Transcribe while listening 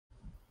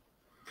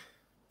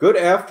Good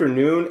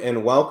afternoon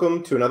and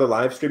welcome to another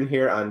live stream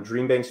here on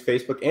DreamBank's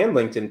Facebook and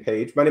LinkedIn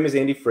page. My name is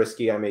Andy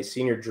Frisky. I'm a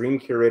senior dream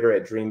curator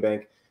at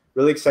DreamBank.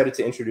 Really excited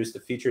to introduce the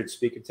featured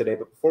speaker today.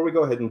 But before we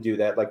go ahead and do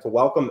that, I'd like to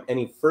welcome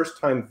any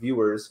first-time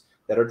viewers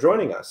that are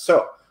joining us. So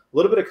a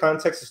little bit of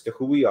context as to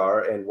who we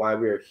are and why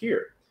we are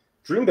here.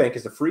 DreamBank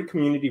is a free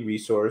community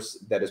resource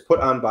that is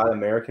put on by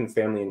American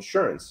Family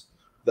Insurance.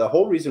 The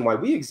whole reason why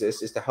we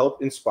exist is to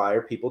help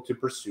inspire people to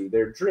pursue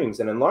their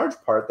dreams. And in large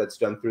part, that's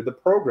done through the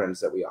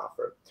programs that we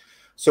offer.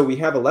 So we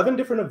have 11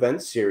 different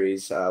event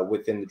series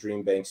within the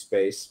DreamBank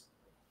space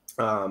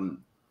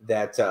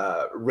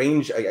that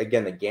range,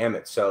 again, the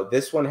gamut. So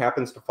this one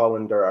happens to fall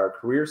under our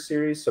career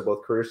series, so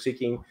both career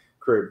seeking,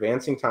 career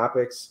advancing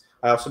topics.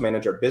 I also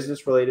manage our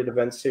business related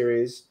event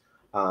series.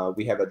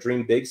 We have a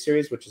Dream Big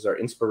series, which is our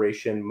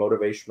inspiration,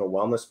 motivational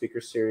wellness speaker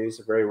series,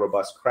 a very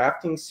robust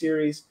crafting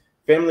series,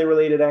 family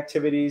related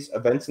activities,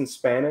 events in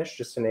Spanish,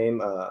 just to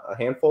name a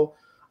handful.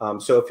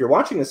 So if you're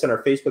watching this on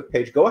our Facebook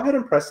page, go ahead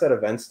and press that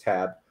events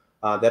tab.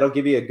 That'll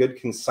give you a good,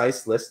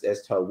 concise list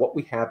as to what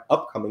we have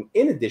upcoming,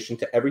 in addition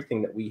to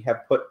everything that we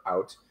have put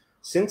out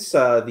since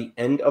the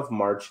end of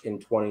March in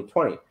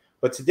 2020.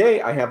 But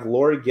today I have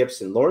Lori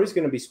Gibson. Lori's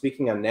going to be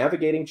speaking on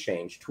navigating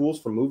change, tools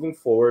for moving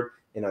forward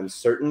in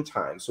uncertain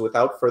times. So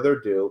without further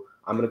ado,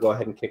 I'm going to go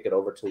ahead and kick it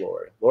over to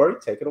Lori. Lori,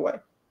 take it away.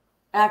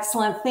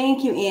 Excellent.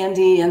 Thank you,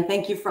 Andy. And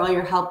thank you for all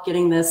your help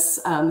getting this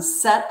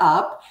set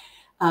up.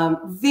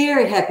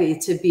 Very happy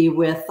to be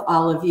with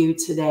all of you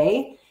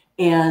today.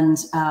 And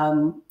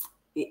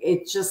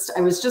I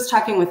was just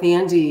talking with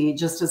Andy,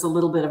 just as a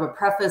little bit of a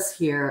preface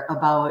here,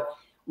 about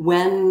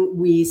when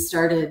we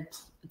started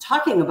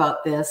talking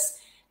about this,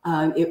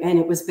 and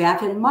it was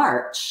back in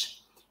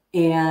March,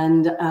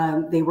 and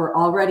they were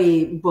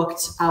already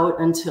booked out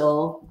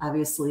until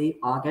obviously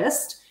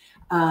August.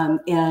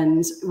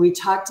 And we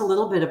talked a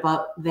little bit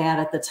about that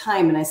at the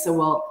time. And I said,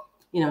 well,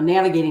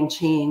 navigating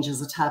change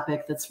is a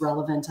topic that's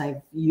relevant.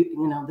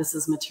 This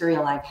is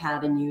material I've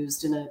had and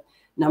used in a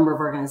number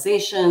of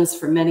organizations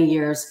for many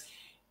years.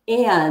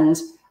 And,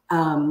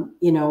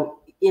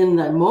 in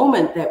the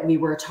moment that we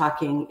were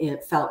talking,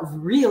 it felt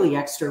really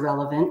extra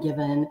relevant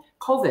given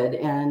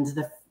COVID and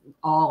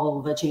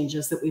all the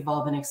changes that we've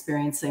all been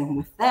experiencing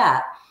with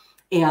that.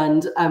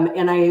 And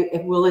I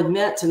will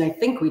admit, and I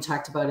think we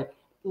talked about it,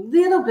 a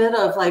little bit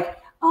of like,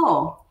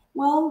 oh,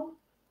 well,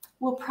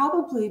 we'll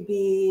probably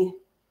be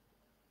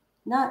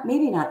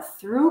maybe not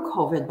through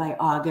COVID by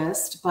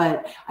August,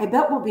 but I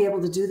bet we'll be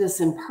able to do this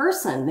in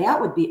person.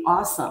 That would be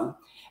awesome.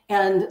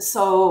 And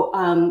so,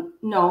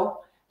 no,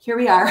 here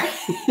we are.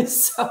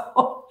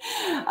 So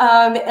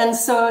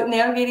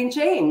navigating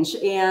change.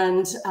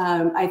 And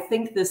I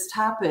think this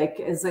topic,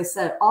 as I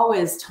said,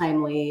 always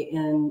timely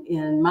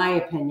in my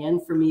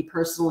opinion, for me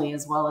personally,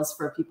 as well as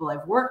for people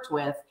I've worked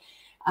with.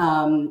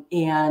 And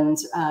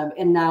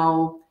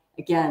now,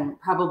 again,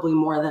 probably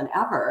more than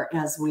ever,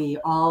 as we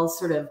all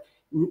sort of,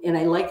 and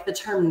I like the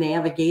term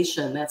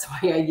navigation. That's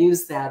why I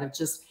use that. Of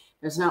just,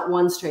 there's not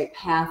one straight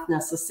path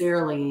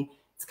necessarily.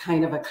 It's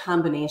kind of a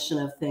combination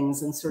of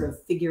things and sort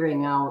of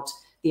figuring out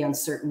the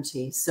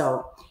uncertainty.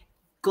 So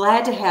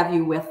glad to have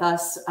you with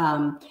us.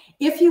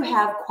 If you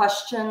have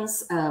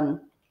questions,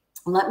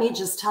 let me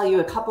just tell you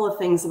a couple of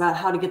things about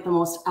how to get the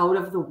most out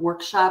of the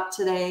workshop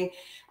today.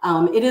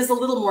 It is a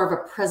little more of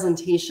a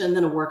presentation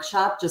than a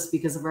workshop just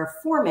because of our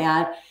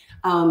format,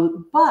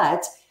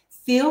 but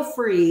feel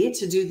free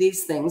to do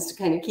these things to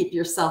kind of keep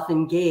yourself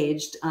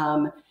engaged.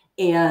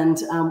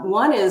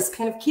 One is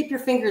kind of keep your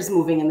fingers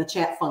moving in the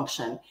chat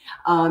function.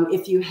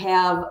 If you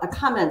have a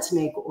comment to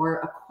make or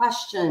a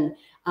question,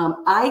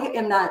 I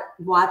am not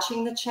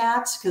watching the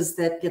chat because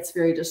that gets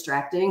very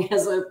distracting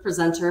as a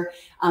presenter,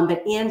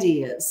 but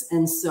Andy is.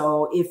 And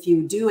so if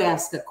you do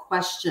ask a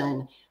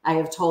question, I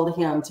have told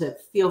him to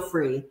feel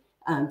free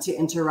to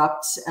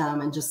interrupt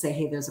and just say,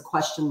 hey, there's a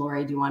question,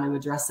 Lori, do you want to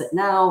address it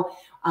now?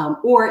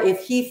 Or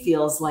if he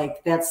feels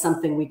like that's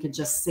something we could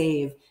just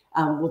save,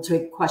 we'll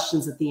take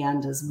questions at the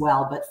end as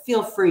well, but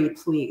feel free,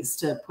 please,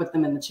 to put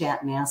them in the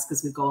chat and ask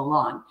as we go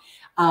along.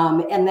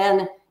 And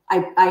then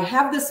I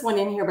have this one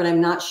in here, but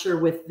I'm not sure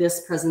with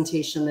this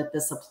presentation that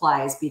this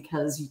applies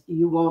because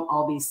you won't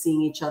all be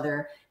seeing each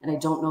other. And I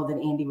don't know that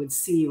Andy would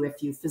see you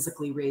if you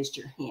physically raised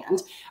your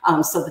hand.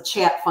 So the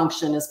chat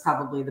function is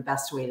probably the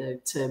best way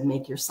to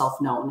make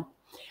yourself known.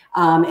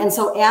 And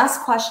so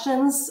ask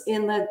questions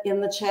in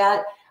the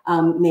chat,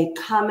 make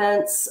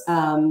comments,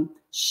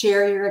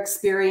 share your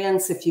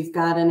experience if you've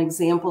got an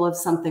example of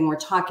something we're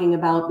talking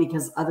about,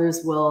 because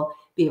others will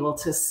be able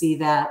to see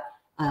that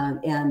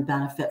and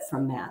benefit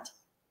from that.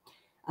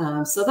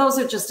 So those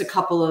are just a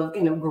couple of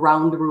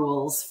ground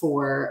rules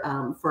for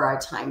our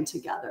time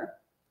together.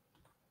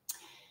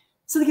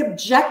 So the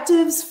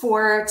objectives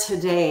for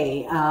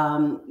today,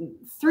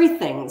 four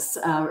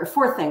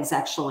things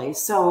actually.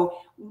 So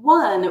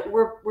one,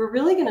 we're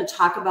really going to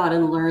talk about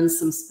and learn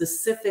some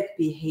specific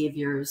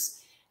behaviors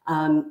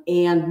and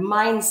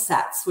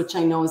mindsets, which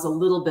I know is a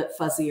little bit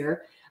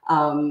fuzzier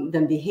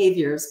than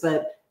behaviors,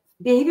 but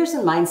behaviors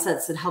and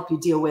mindsets that help you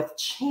deal with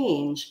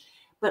change,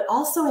 but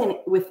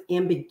also with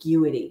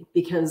ambiguity,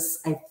 because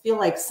I feel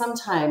like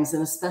sometimes,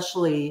 and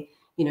especially,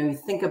 you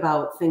think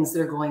about things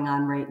that are going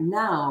on right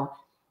now,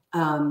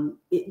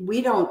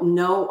 we don't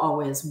know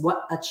always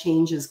what a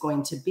change is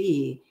going to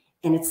be.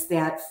 And it's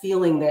that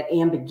feeling, that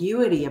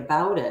ambiguity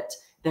about it,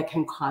 that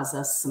can cause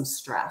us some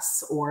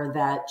stress, or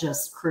that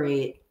just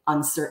create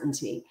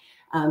uncertainty.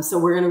 So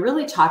we're going to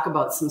really talk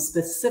about some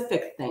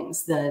specific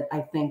things that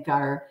I think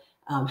are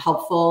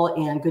helpful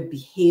and good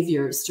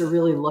behaviors to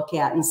really look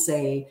at and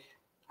say,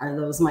 are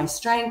those my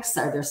strengths?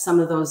 Are there some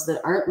of those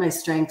that aren't my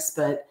strengths,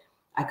 but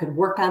I could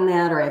work on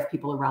that, or I have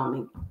people around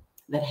me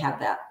that have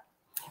that?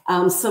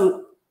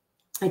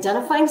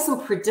 Identifying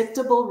some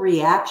predictable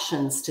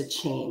reactions to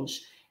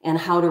change and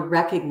how to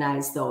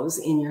recognize those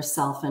in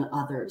yourself and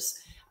others.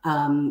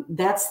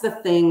 That's the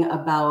thing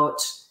about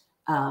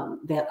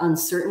that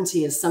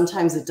uncertainty, is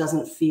sometimes it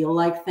doesn't feel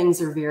like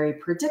things are very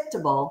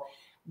predictable,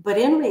 but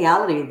in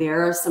reality,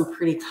 there are some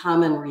pretty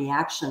common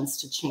reactions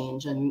to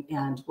change,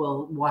 and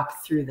we'll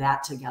walk through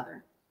that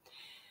together.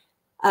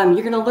 You're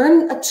going to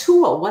learn a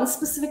tool, one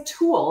specific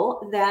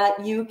tool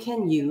that you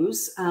can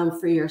use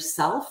for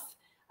yourself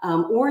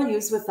or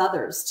use with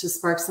others to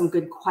spark some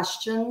good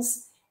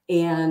questions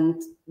and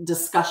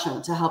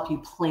discussion to help you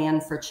plan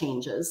for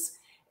changes.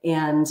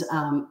 And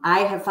I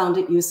have found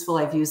it useful.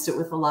 I've used it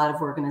with a lot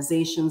of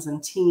organizations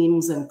and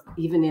teams, and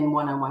even in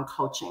one-on-one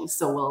coaching.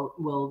 So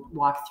we'll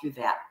walk through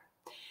that.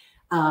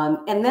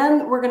 And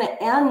then we're going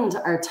to end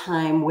our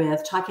time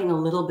with talking a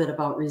little bit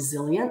about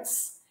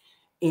resilience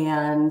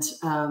and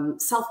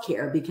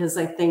self-care, because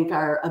I think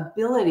our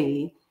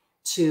ability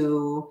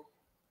to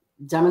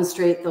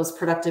demonstrate those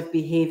productive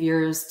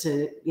behaviors,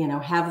 to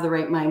have the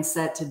right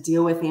mindset, to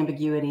deal with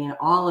ambiguity and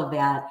all of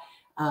that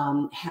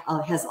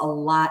has a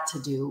lot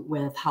to do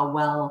with how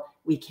well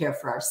we care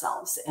for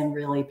ourselves and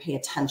really pay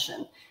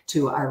attention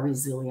to our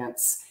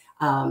resilience.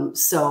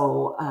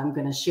 So I'm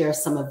going to share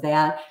some of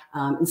that.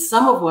 And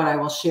some of what I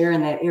will share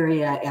in that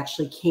area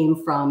actually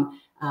came from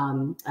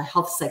a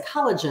health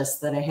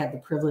psychologist that I had the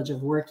privilege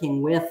of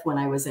working with when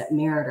I was at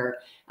Meritor.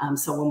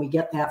 So when we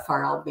get that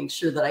far, I'll make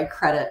sure that I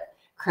credit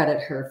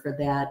her for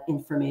that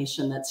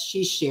information that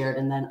she shared,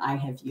 and then I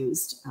have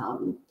used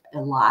a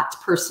lot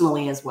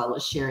personally, as well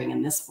as sharing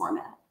in this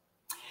format.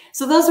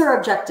 So those are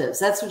objectives.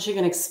 That's what you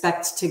can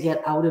expect to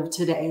get out of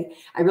today.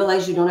 I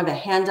realize you don't have a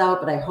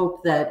handout, but I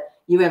hope that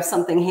you have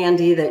something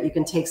handy that you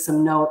can take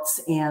some notes.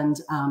 And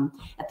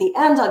at the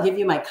end, I'll give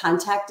you my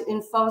contact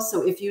info.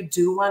 So if you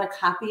do want a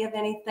copy of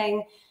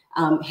anything,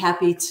 I'm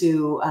happy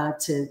to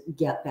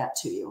get that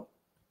to you.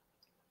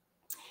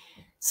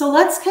 So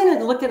let's kind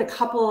of look at a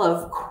couple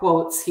of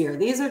quotes here.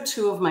 These are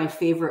two of my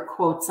favorite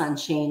quotes on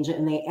change,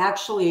 and they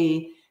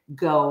actually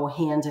go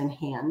hand in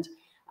hand.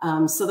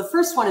 So the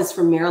first one is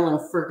from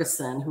Marilyn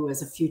Ferguson, who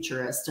is a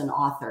futurist and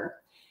author.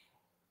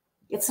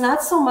 It's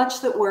not so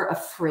much that we're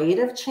afraid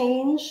of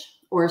change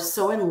or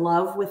so in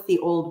love with the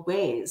old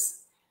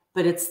ways,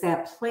 but it's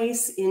that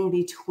place in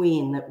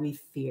between that we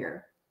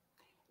fear.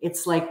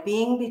 It's like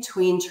being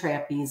between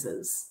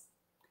trapezes.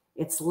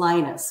 It's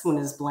Linus when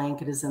his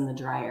blanket is in the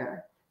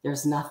dryer.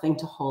 There's nothing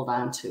to hold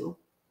on to.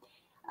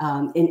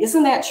 And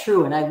isn't that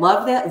true? And I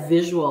love that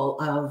visual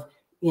of,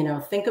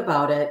 think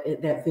about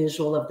it, that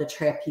visual of the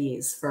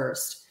trapeze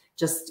first.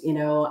 Just,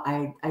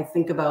 I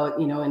think about,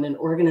 in an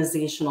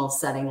organizational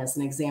setting as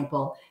an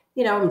example,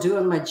 I'm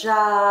doing my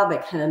job. I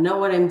kind of know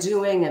what I'm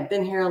doing. I've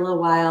been here a little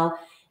while.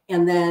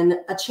 And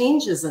then a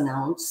change is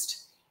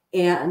announced,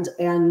 and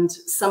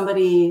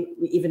somebody,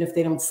 even if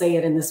they don't say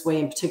it in this way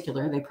in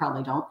particular, they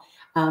probably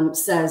don't,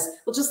 says,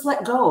 well, just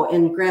let go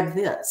and grab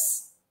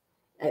this.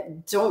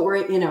 Don't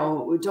worry,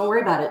 don't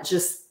worry about it.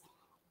 Just,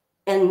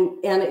 and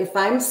if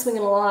I'm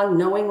swinging along,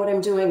 knowing what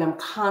I'm doing, I'm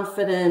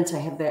confident. I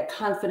have that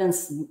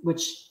confidence,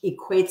 which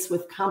equates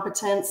with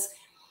competence.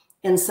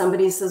 And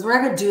somebody says, we're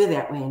not going to do it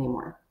that way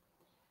anymore.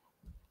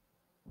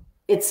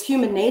 It's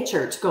human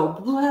nature to go,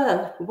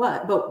 blah,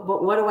 what? But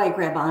what do I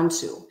grab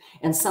onto?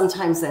 And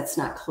sometimes that's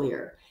not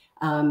clear.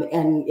 And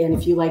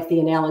if you like the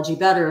analogy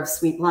better of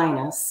Sweet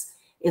Linus,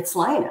 it's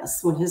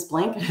Linus when his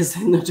blanket is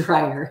in the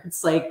dryer.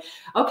 It's like,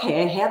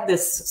 okay, I had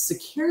this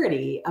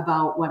security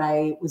about what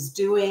I was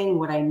doing,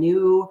 what I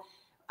knew,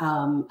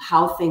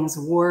 how things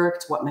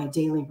worked, what my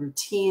daily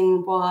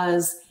routine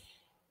was.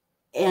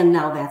 And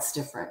now that's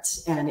different.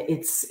 And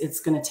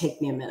it's going to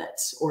take me a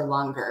minute or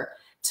longer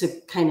to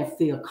kind of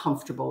feel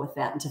comfortable with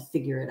that and to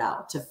figure it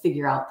out, to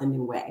figure out the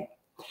new way.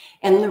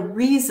 And the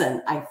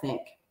reason I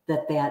think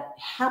that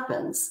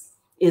happens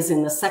is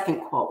in the second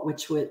quote,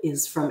 which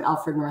is from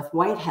Alfred North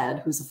Whitehead,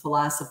 who's a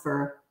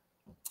philosopher,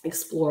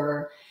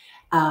 explorer.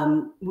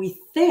 We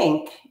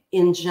think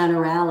in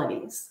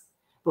generalities,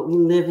 but we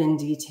live in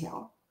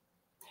detail.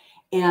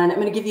 And I'm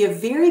going to give you a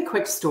very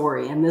quick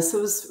story. And this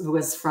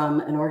was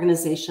from an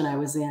organization I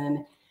was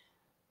in.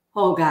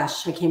 Oh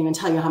gosh, I can't even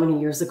tell you how many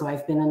years ago.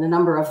 I've been in a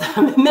number of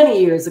them, many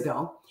years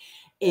ago.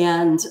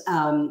 And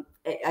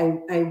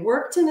I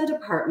worked in a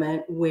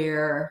department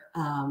where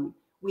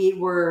we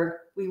were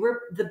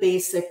the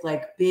basic,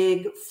 like,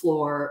 big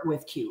floor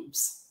with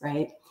cubes,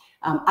 right?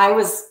 I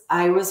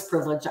was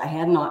privileged. I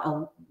had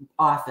an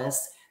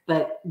office,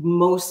 but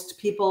most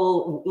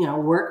people,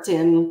 worked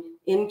in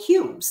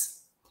cubes.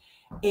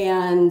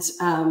 And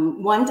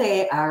one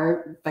day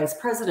our vice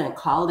president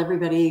called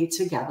everybody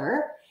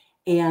together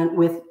and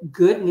with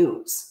good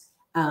news.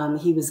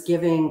 He was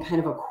giving kind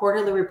of a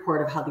quarterly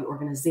report of how the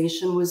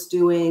organization was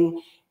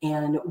doing.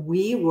 And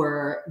we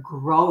were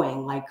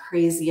growing like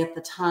crazy at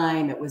the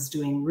time. It was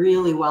doing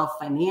really well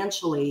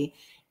financially.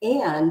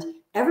 And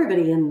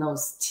everybody in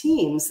those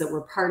teams that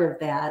were part of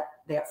that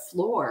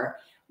floor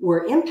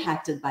were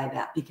impacted by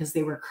that because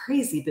they were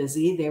crazy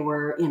busy. They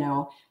were,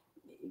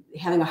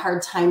 having a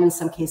hard time in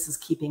some cases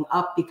keeping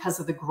up because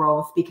of the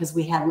growth, because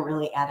we hadn't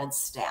really added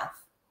staff.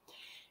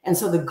 And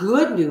so the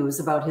good news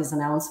about his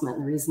announcement,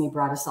 and the reason he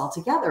brought us all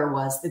together,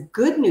 was the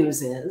good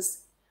news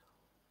is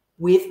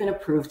we've been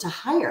approved to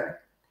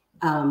hire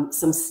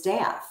some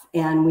staff.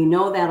 And we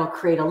know that'll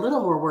create a little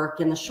more work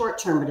in the short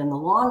term, but in the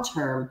long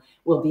term,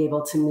 we'll be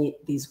able to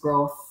meet these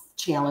growth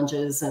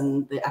challenges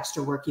and the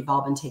extra work you've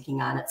all been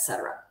taking on, et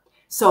cetera.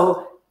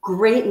 So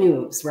great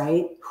news,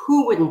 right?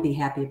 Who wouldn't be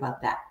happy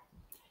about that?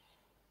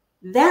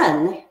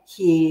 Then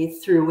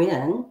he threw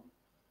in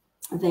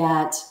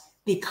that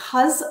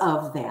because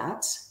of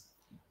that,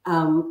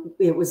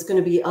 it was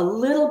going to be a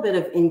little bit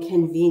of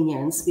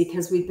inconvenience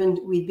because we'd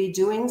be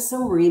doing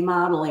some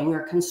remodeling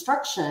or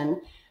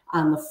construction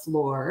on the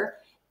floor,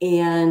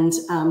 and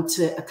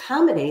to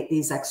accommodate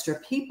these extra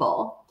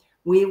people,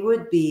 we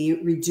would be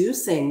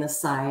reducing the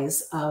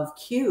size of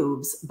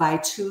cubes by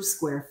 2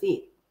 square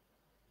feet.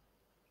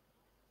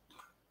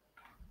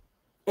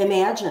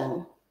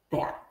 Imagine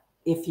that.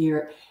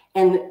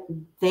 And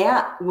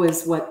that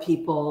was what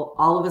people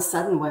all of a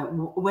sudden went,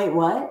 wait,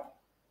 what?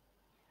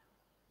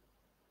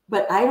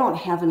 But I don't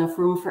have enough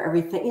room for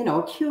everything,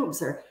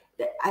 cubes, or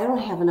I don't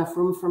have enough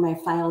room for my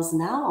files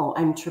now.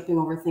 I'm tripping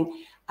over things.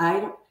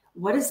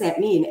 What does that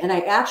mean? And I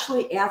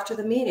actually, after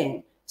the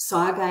meeting,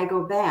 saw a guy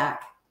go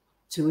back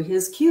to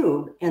his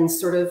cube and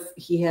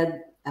he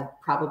had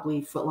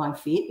probably foot-long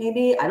feet,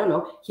 maybe, I don't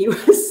know. He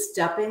was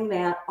stepping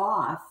that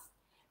off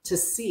to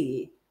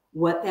see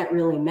what that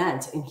really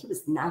meant. And he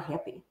was not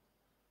happy.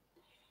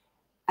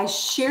 I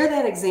share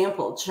that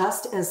example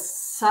just as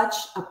such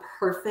a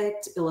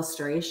perfect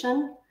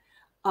illustration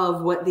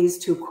of what these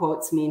 2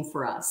 quotes mean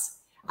for us.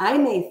 I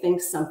may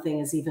think something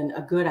is even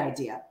a good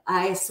idea.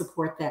 I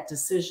support that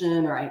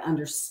decision, or I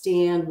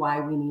understand why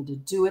we need to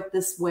do it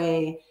this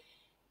way.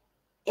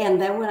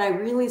 And then when I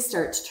really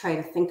start to try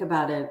to think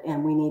about it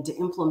and we need to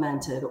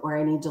implement it, or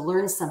I need to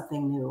learn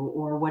something new,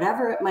 or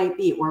whatever it might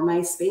be, or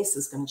my space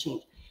is going to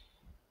change,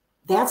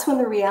 that's when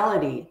the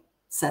reality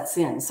sets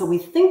in. So we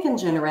think in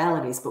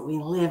generalities, but we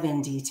live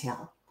in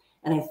detail.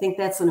 And I think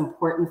that's an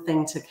important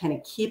thing to kind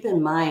of keep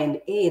in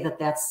mind, A, that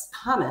that's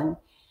common,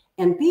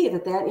 and B,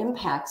 that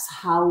impacts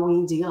how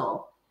we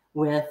deal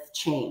with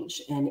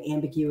change and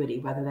ambiguity,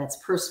 whether that's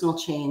personal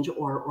change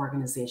or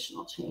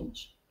organizational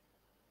change.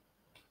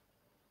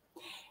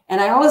 And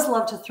I always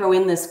love to throw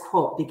in this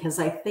quote because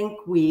I think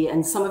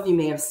and some of you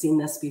may have seen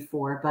this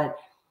before, but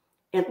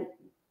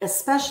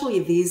especially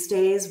these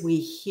days, we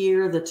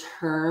hear the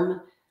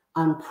term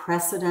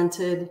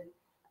unprecedented,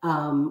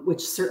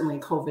 which certainly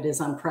COVID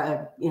is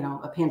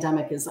a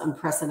pandemic is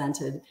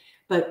unprecedented,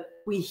 but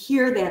we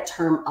hear that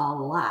term a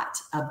lot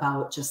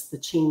about just the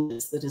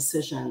changes, the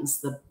decisions,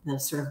 the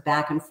sort of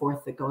back and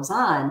forth that goes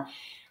on.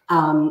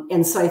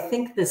 And so I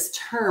think this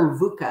term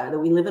VUCA, that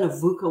we live in a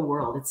VUCA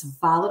world, it's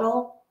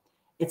volatile,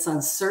 it's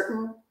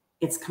uncertain,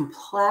 it's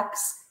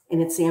complex,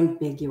 and it's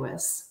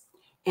ambiguous.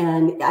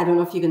 And I don't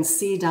know if you can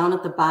see down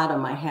at the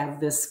bottom, I have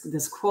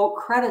this quote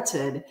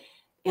credited,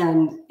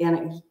 and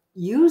I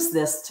use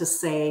this to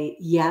say,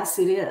 yes,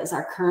 it is.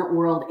 Our current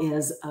world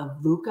is a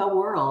VUCA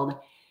world.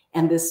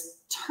 And this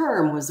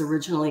term was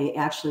originally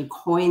actually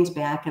coined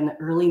back in the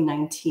early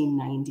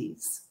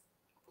 1990s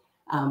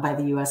by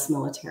the US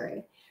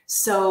military.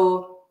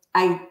 So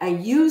I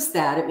use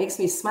that. It makes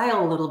me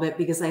smile a little bit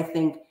because I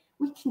think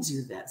we can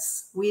do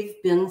this.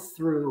 We've been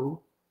through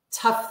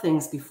tough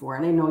things before,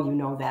 and I know you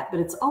know that, but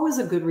it's always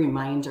a good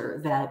reminder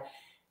that,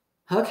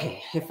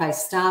 okay, if I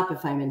stop,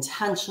 if I'm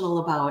intentional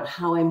about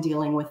how I'm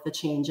dealing with the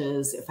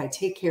changes, if I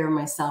take care of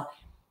myself,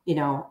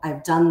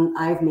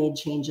 I've made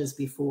changes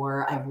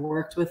before. I've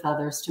worked with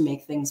others to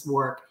make things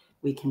work.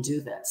 We can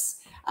do this.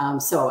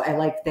 So I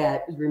like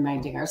that,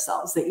 reminding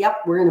ourselves that, yep,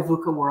 we're in a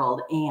VUCA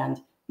world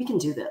and we can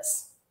do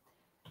this.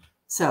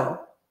 So,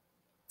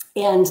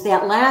 and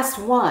that last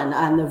one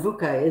on the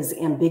VUCA is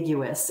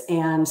ambiguous.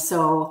 And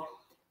so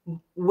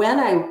when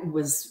I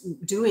was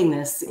doing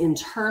this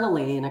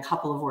internally in a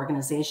couple of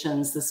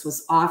organizations, this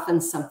was often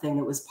something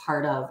that was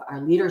part of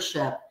our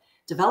leadership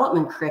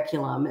development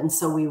curriculum. And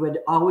so we would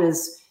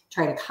always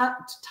try to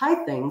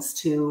tie things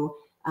to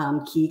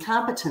key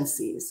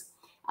competencies.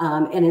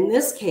 And in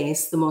this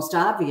case, the most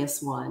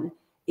obvious one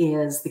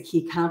is the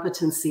key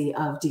competency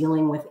of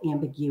dealing with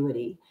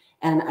ambiguity.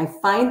 And I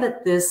find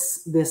that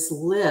this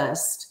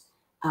list,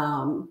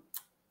 again,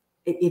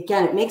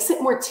 it makes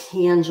it more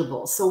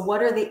tangible. So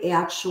what are the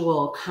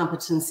actual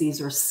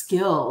competencies or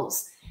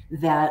skills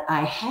that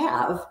I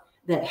have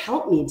that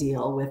help me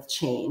deal with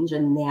change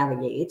and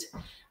navigate?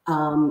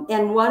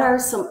 And what are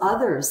some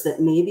others that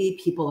maybe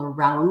people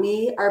around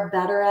me are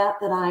better at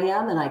than I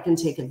am, and I can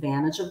take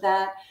advantage of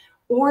that?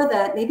 Or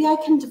that maybe I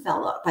can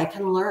develop, I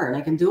can learn,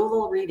 I can do a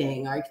little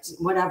reading or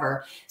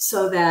whatever,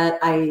 so that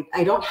I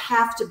don't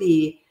have to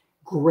be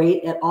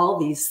great at all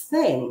these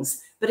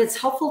things, but it's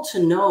helpful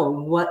to know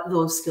what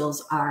those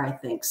skills are, I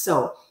think.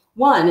 So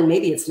one, and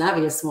maybe it's an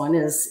obvious one,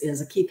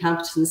 is a key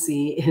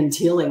competency in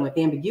dealing with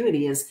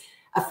ambiguity is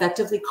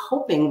effectively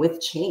coping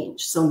with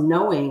change. So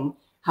knowing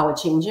how a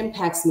change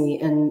impacts me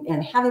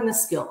and having the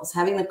skills,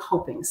 having the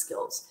coping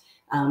skills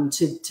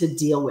to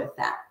deal with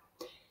that.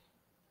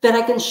 That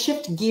I can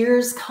shift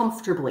gears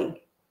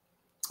comfortably,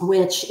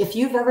 which if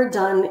you've ever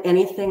done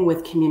anything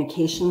with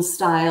communication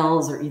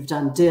styles, or you've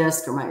done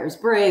DISC or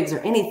Myers-Briggs or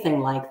anything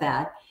like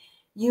that,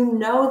 you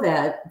know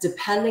that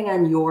depending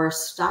on your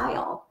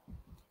style,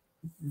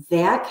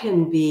 that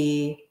can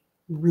be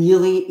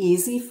really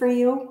easy for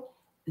you.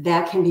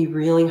 That can be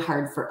really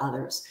hard for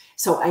others.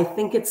 So I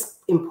think it's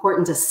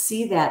important to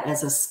see that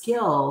as a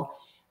skill,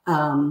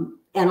 and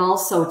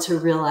also to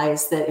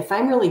realize that if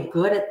I'm really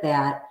good at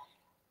that,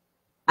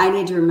 I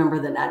need to remember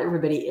that not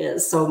everybody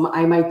is. So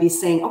I might be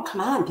saying, oh,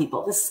 come on,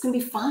 people, this is going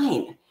to be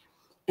fine.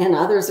 And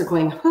others are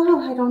going,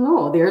 oh, I don't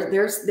know.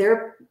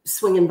 They're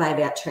swinging by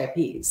that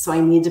trapeze. So I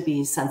need to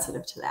be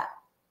sensitive to that.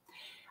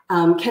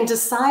 Can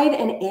decide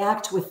and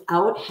act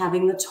without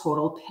having the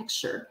total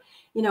picture.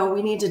 You know,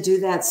 we need to do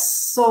that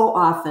so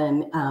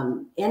often,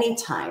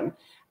 anytime.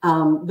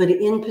 But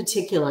in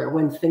particular,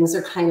 when things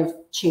are kind of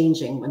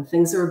changing, when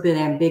things are a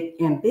bit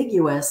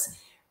ambiguous,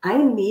 I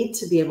need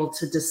to be able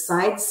to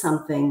decide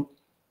something,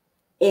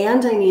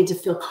 and I need to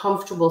feel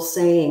comfortable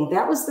saying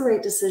that was the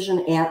right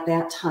decision at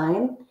that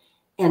time.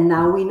 And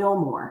now we know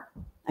more.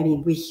 I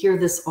mean, we hear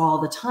this all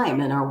the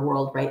time in our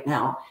world right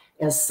now.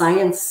 As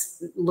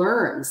science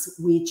learns,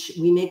 we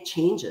make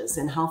changes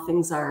in how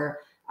things are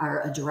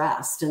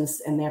addressed,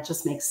 and that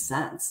just makes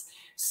sense.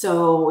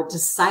 So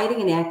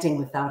deciding and acting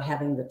without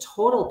having the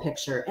total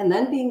picture, and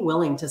then being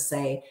willing to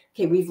say,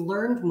 okay, we've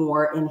learned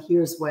more, and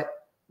here's what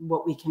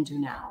we can do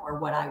now, or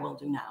what I will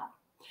do now.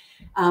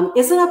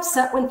 Isn't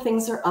upset when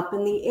things are up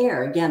in the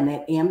air. Again,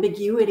 that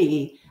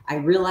ambiguity, I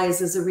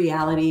realize, is a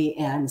reality,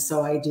 and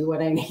so I do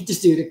what I need to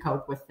do to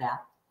cope with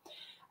that.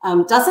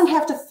 Doesn't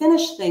have to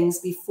finish things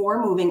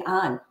before moving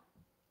on.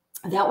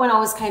 That one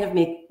always kind of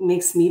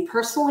makes me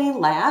personally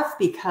laugh,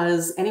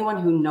 because anyone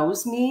who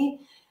knows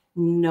me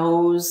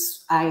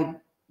knows I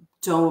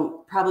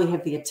don't probably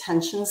have the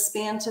attention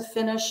span to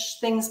finish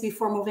things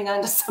before moving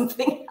on to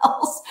something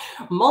else.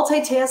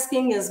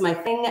 Multitasking is my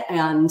thing.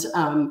 And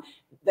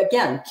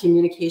again,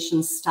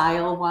 communication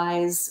style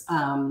wise,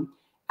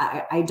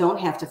 I don't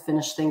have to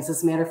finish things.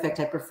 As a matter of fact,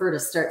 I prefer to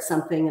start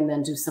something and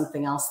then do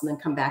something else and then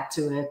come back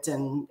to it.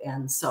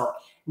 And so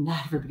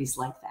not everybody's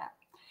like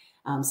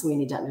that. So we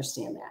need to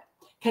understand that.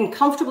 Can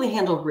comfortably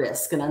handle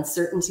risk and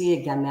uncertainty.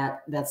 Again,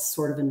 that's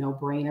sort of a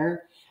no-brainer.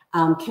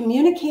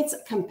 Communicates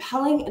a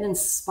compelling and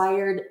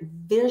inspired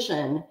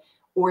vision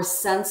or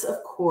sense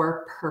of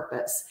core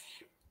purpose.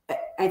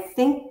 I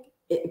think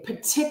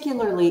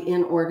particularly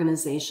in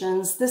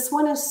organizations, this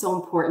one is so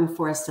important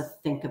for us to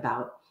think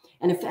about.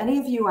 And if any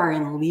of you are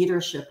in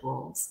leadership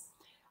roles,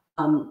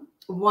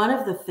 one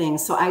of the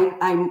things, so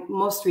I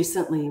most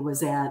recently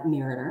was at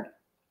Mariner,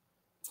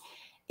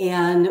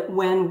 and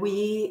when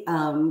we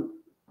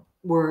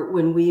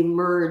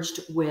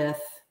merged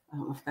with, I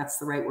don't know if that's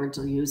the right word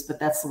to use, but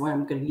that's the one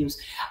I'm going to use,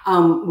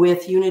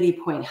 with Unity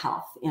Point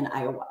Health in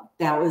Iowa.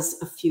 That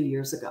was a few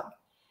years ago.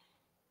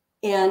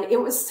 And it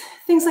was,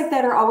 things like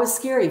that are always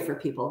scary for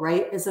people,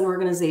 right? As an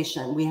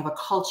organization, we have a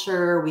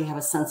culture, we have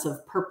a sense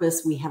of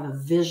purpose, we have a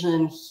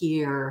vision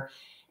here,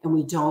 and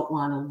we don't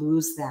want to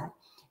lose that.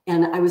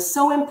 And I was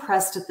so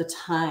impressed at the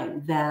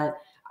time that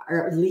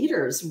our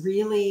leaders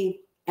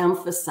really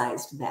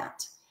emphasized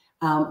that.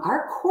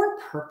 Our core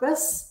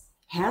purpose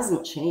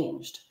hasn't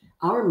changed.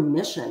 Our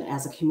mission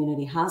as a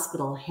community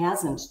hospital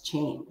hasn't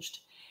changed.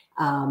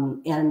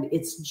 And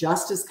it's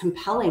just as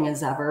compelling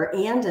as ever.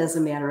 And as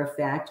a matter of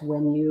fact,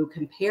 when you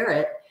compare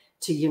it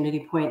to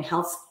Unity Point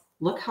Health,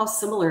 look how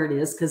similar it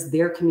is, because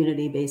they're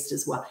community-based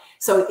as well.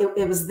 So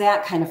it was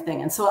that kind of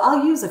thing. And so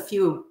I'll use a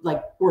few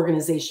like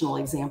organizational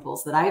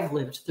examples that I've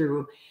lived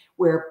through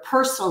where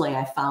personally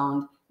I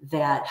found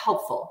that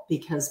helpful,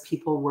 because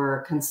people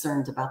were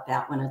concerned about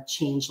that when a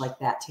change like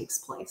that takes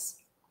place.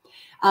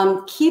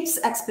 Keeps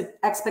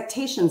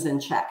expectations in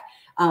check.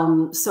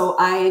 So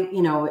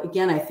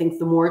again, I think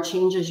the more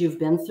changes you've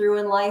been through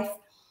in life,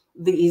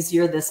 the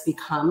easier this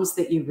becomes,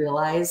 that you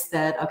realize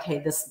that, okay,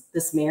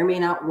 this may or may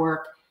not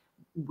work.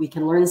 We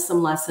can learn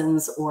some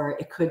lessons, or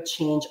it could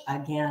change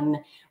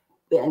again.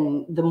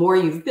 And the more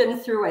you've been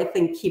through, I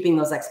think keeping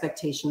those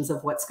expectations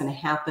of what's going to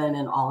happen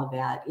and all of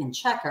that in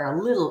check are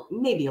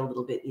maybe a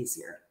little bit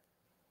easier.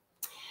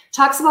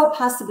 Talks about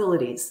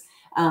possibilities.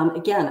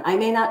 Again, I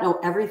may not know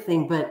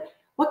everything, but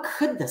what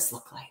could this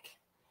look like?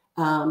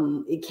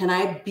 Can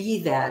I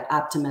be that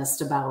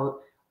optimist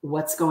about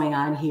what's going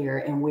on here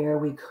and where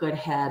we could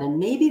head. And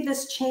maybe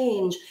this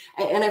change,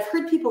 and I've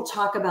heard people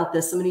talk about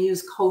this. I'm going to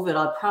use COVID.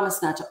 I'll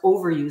promise not to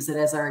overuse it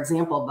as our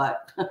example,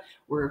 but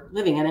we're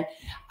living in it.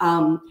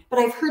 But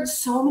I've heard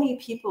so many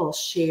people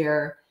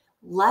share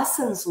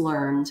lessons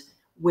learned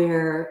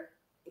where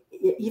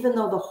even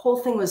though the whole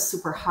thing was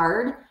super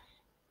hard,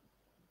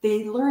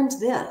 they learned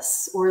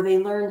this, or they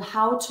learned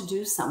how to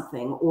do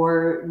something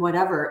or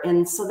whatever.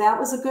 And so that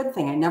was a good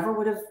thing. I never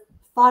would have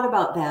thought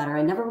about that, or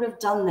I never would have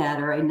done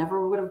that, or I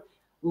never would have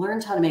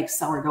learned how to make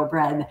sourdough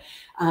bread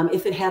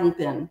if it hadn't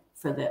been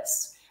for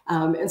this.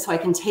 And so I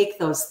can take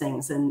those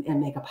things and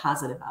make a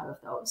positive out of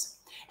those.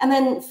 And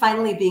then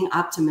finally, being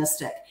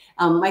optimistic.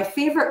 My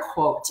favorite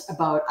quote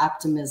about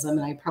optimism,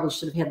 and I probably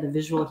should have had the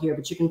visual here,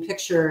 but you can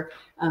picture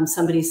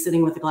somebody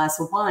sitting with a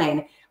glass of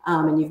wine,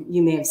 and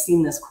you may have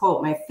seen this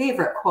quote. My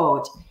favorite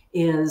quote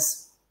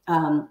is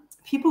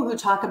people who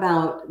talk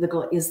about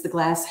is the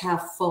glass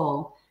half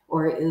full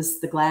or is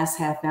the glass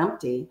half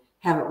empty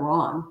have it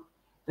wrong.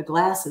 The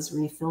glass is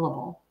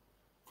refillable.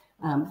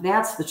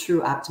 That's the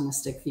true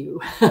optimistic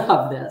view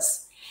of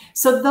this.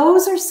 So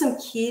those are some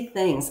key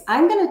things.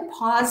 I'm going to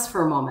pause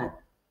for a moment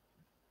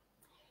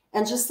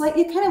and just let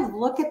you kind of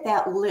look at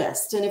that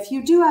list. And if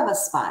you do have a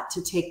spot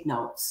to take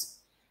notes,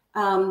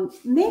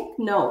 make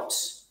note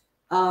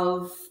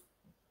of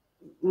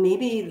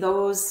maybe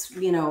those,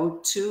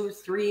 2,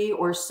 3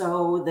 or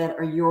so that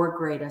are your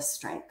greatest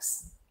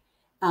strengths.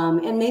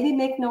 And maybe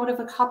make note of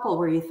a couple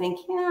where you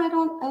think, yeah, I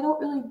don't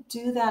really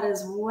do that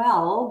as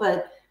well,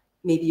 but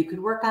maybe you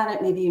could work on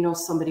it. Maybe you know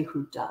somebody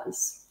who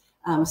does.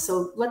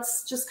 So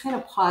let's just kind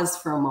of pause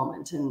for a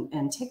moment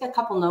and take a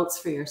couple notes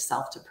for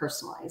yourself to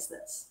personalize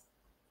this.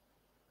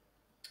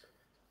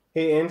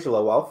 Hey,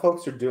 Angela, while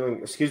folks are doing,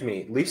 excuse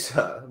me,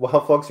 Lisa,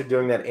 while folks are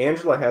doing that,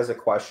 Angela has a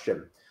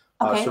question.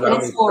 Okay,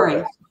 and it's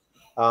Lori.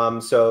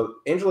 So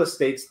Angela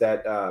states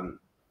that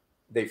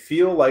they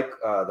feel like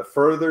the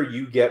further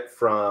you get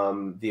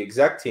from the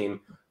exec team,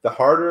 the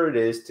harder it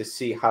is to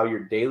see how your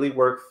daily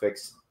work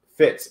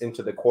fits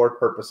into the core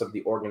purpose of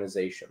the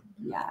organization.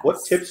 Yes.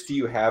 What tips do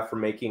you have for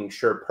making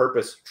sure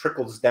purpose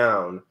trickles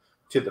down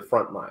to the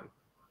front line?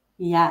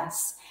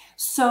 Yes.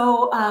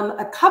 So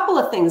a couple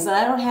of things, and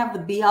I don't have the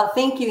be-all.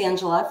 Thank you,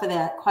 Angela, for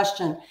that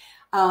question.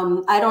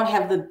 I don't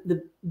have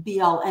the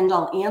be-all,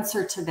 end-all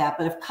answer to that,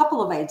 but a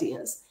couple of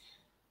ideas.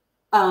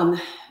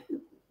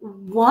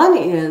 One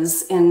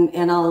is,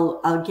 and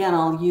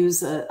I'll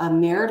use a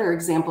Meritor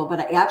example,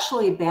 but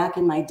actually back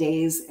in my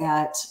days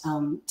at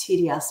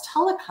TDS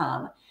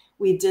Telecom,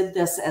 we did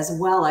this as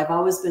well. I've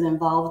always been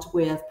involved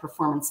with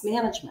performance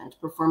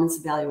management, performance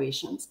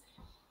evaluations.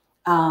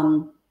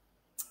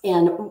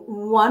 And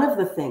one of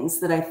the things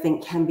that I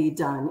think can be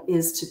done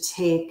is to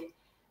take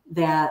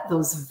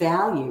those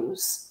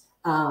values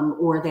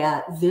or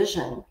that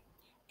vision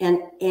and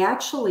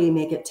actually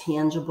make it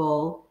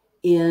tangible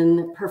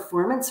in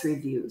performance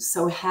reviews.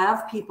 So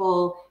have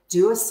people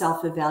do a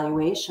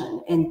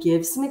self-evaluation and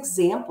give some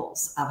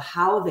examples of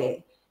how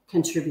they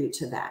contribute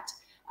to that.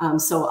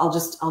 So I'll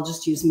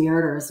just use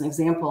Meritor as an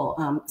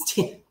example.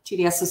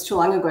 TDS was too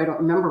long ago. I don't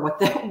remember what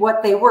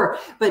they were,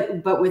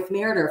 but with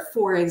Meritor,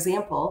 for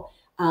example,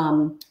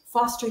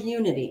 foster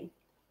unity,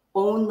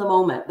 own the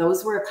moment.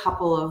 Those were a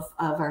couple of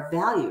our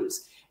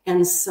values.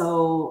 And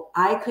so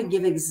I could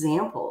give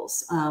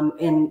examples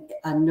in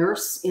a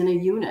nurse in a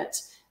unit,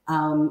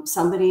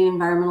 somebody in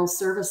environmental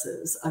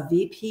services, a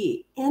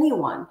VP,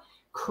 anyone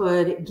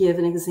could give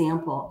an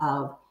example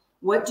of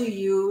what do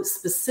you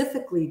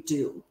specifically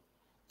do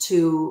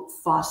to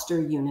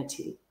foster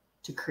unity,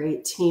 to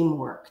create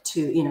teamwork,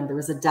 there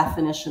was a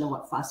definition of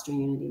what foster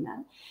unity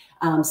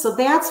meant. So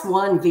that's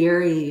one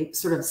very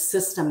sort of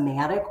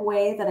systematic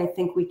way that I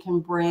think we can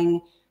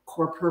bring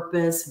core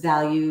purpose,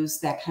 values,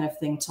 that kind of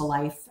thing to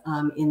life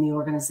in the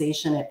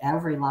organization at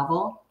every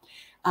level.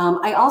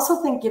 I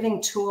also think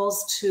giving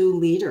tools to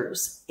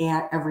leaders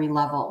at every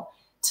level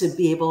to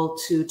be able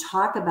to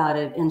talk about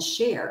it and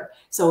share.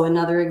 So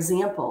another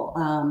example,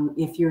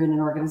 if you're in an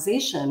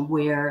organization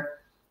where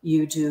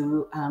you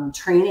do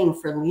training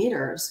for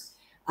leaders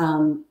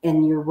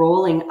and you're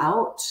rolling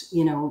out,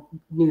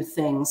 new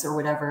things or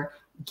whatever,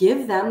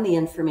 give them the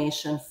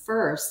information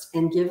first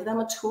and give them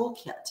a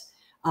toolkit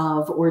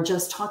or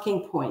just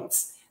talking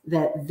points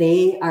that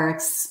they are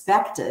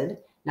expected,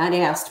 not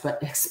asked,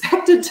 but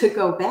expected to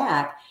go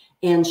back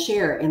and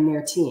share in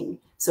their team.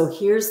 So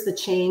here's the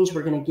change.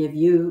 We're going to give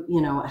you,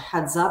 a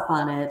heads up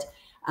on it.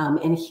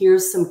 And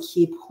here's some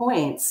key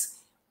points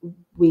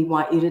we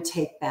want you to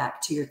take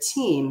back to your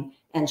team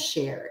and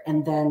share,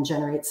 and then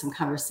generate some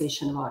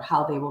conversation about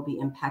how they will be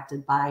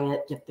impacted by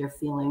it, get their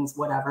feelings,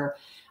 whatever.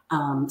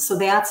 So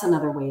that's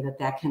another way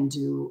that can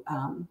do,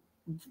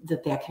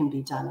 that can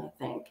be done, I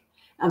think.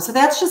 So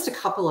that's just a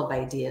couple of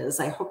ideas.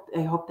 I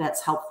hope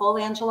that's helpful,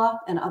 Angela,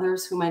 and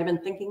others who might have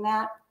been thinking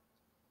that.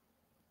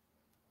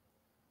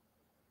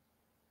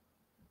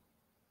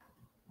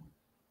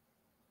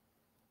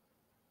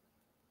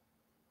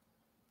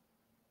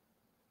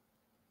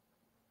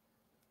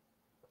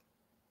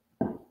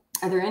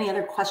 Are there any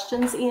other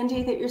questions,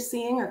 Andy, that you're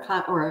seeing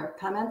or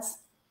comments?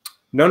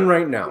 None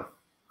right now.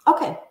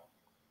 Okay.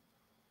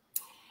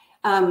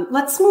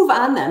 Let's move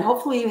on then.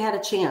 Hopefully you had a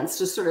chance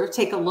to sort of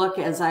take a look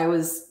as I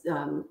was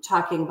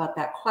talking about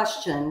that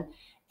question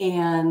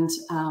and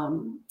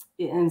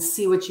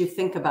see what you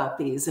think about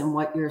these and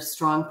what your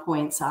strong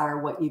points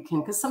are, what you can,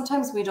 because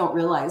sometimes we don't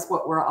realize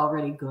what we're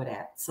already good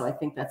at. So I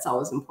think that's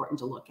always important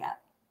to look at.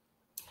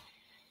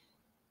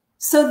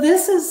 So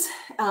this is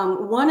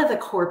one of the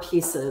core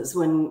pieces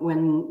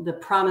when the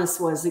promise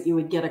was that you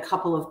would get a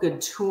couple of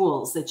good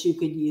tools that you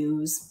could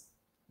use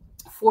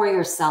for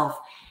yourself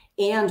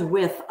and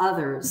with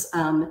others.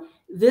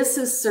 This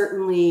is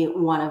certainly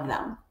one of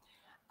them.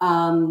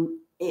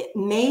 It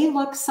may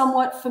look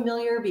somewhat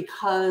familiar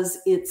because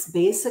it's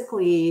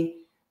basically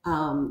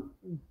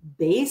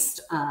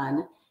based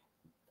on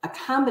a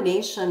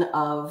combination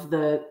of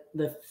the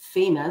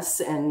famous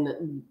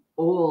and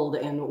old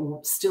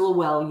and still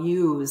well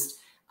used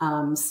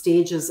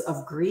stages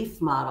of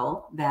grief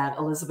model that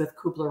Elizabeth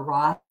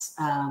Kubler-Ross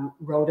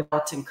wrote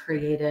about and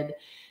created.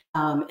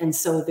 And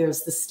so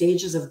there's the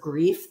stages of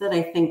grief that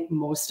I think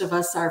most of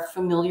us are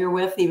familiar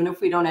with, even if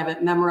we don't have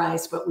it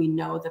memorized, but we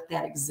know that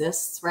that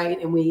exists,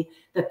 right? And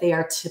that they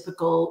are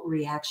typical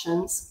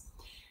reactions.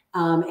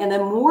 And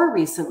then more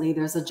recently,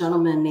 there's a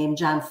gentleman named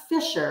John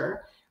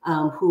Fisher,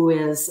 who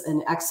is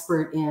an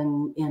expert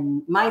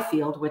in my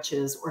field, which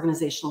is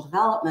organizational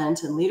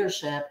development and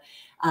leadership.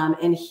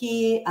 And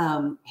he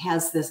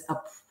has a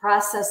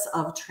process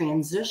of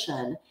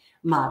transition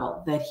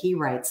model that he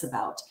writes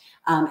about.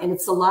 And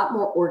it's a lot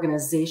more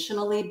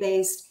organizationally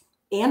based,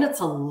 and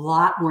it's a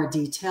lot more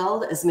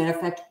detailed. As a matter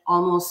of fact,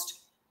 almost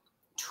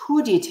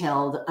too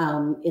detailed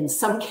in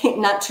some case,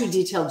 not too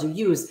detailed to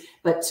use,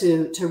 but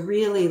to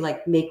really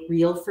like make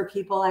real for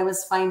people, I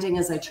was finding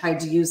as I tried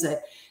to use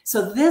it.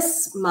 So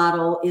this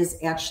model is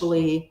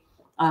actually,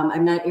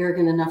 I'm not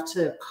arrogant enough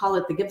to call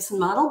it the Gibson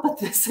model, but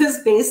this is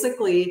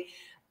basically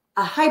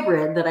a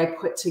hybrid that I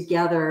put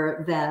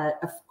together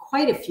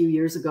quite a few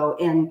years ago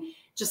and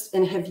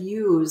have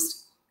used.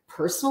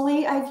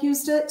 Personally, I've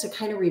used it to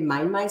kind of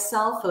remind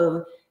myself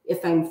of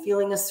if I'm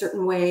feeling a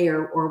certain way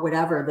or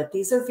whatever, that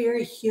these are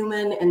very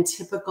human and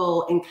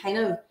typical and kind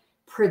of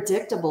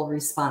predictable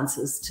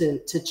responses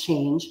to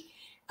change.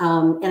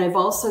 And I've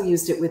also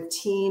used it with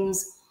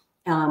teams.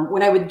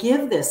 When I would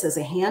give this as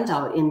a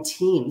handout in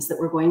teams that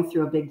were going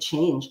through a big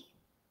change,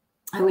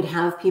 I would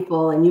have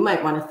people, and you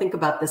might want to think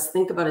about this,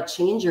 think about a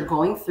change you're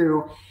going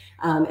through.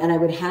 And I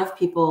would have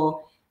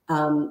people,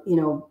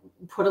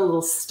 put a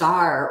little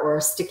star or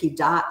a sticky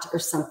dot or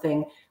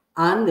something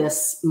on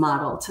this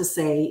model to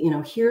say,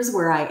 here's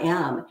where I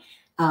am.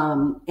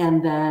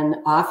 And then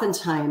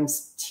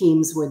oftentimes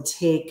teams would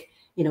take,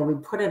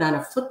 we'd put it on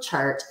a flip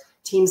chart.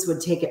 Teams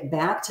would take it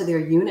back to their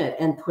unit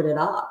and put it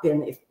up.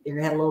 And if they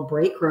had a little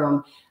break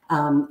room,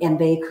 and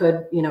they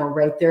could,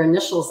 write their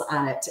initials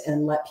on it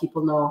and let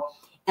people know.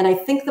 And I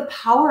think the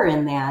power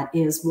in that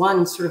is,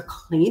 one, sort of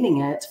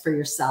claiming it for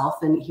yourself.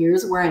 And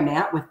here's where I'm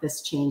at with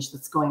this change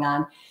that's going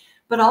on.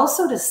 But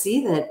also to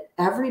see that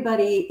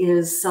everybody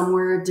is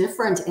somewhere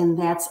different, and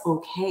that's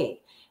okay.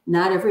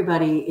 Not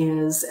everybody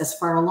is as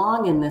far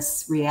along in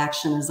this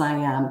reaction as I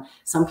am.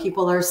 Some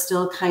people are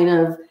still kind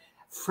of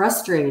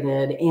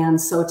frustrated. And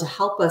so to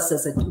help us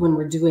when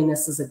we're doing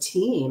this as a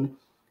team,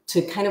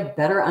 to kind of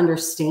better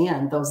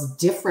understand those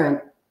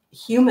different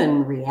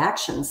human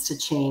reactions to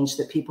change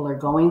that people are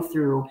going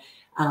through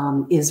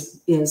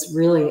is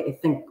really, I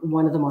think,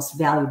 one of the most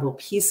valuable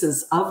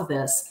pieces of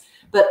this.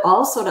 But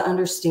also to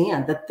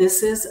understand that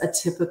this is a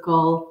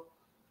typical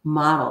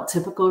model,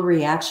 typical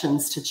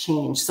reactions to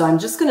change. So I'm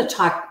just going to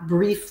talk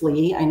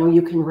briefly. I know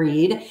you can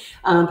read,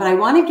 but I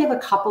want to give a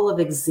couple of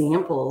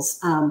examples.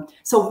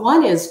 So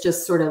one is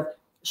just sort of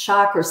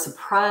shock or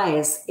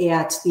surprise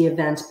at the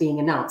event being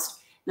announced.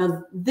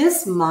 Now,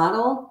 this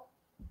model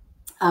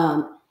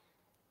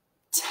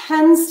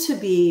tends to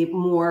be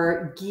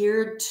more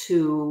geared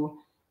to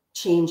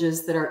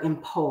changes that are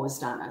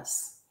imposed on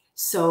us.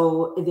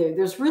 So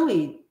there's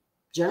really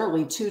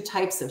generally two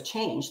types of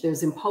change.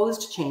 There's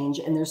imposed change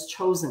and there's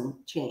chosen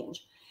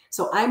change.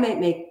 So I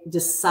might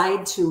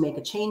decide to make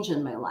a change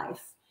in my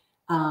life.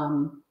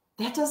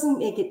 That doesn't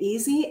make it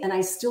easy, and I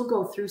still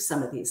go through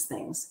some of these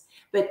things.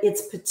 But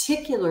it's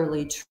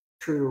particularly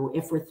true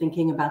if we're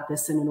thinking about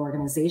this in an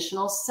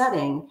organizational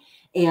setting.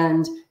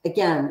 And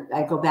again,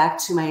 I go back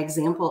to my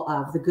example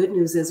of the good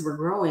news is we're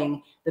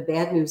growing. The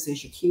bad news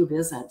is your cube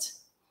isn't.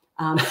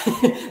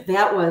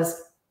 That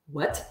was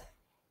what?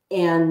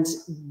 And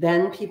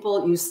then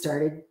you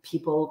started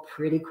people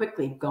pretty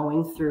quickly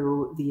going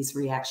through these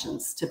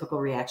reactions, typical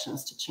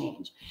reactions to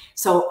change.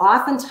 So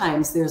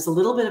oftentimes there's a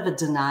little bit of a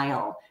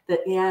denial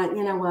that, yeah,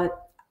 you know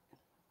what?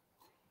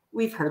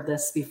 We've heard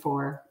this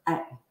before.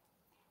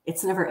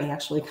 It's never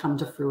actually come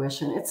to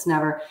fruition.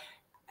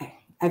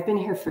 I've been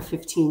here for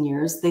 15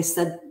 years. They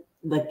said,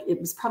 like, it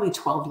was probably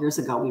 12 years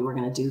ago we were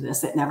going to do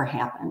this. It never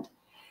happened.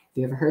 Have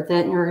you ever heard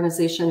that in your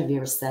organization? Have you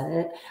ever said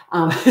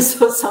it?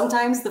 So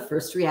sometimes the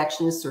first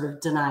reaction is sort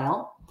of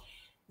denial.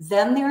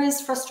 Then there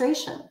is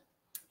frustration,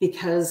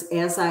 because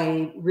as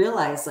I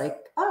realize, like,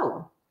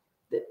 oh,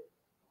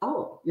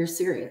 you're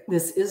serious.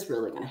 This is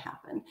really going to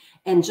happen.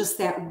 And just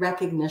that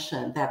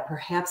recognition that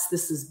perhaps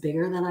this is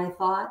bigger than I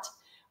thought,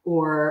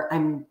 or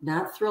I'm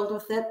not thrilled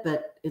with it,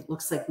 but it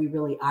looks like we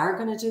really are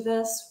going to do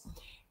this.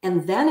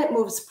 And then it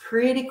moves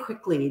pretty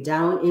quickly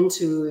down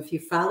into, if you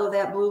follow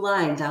that blue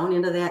line down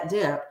into that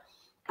dip,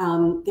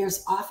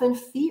 there's often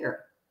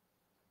fear.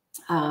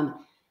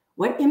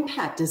 What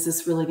impact is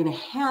this really going to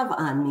have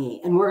on me?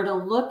 And we're going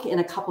to look in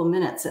a couple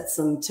minutes at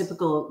some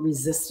typical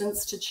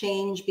resistance to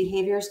change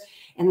behaviors.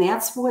 And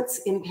that's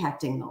what's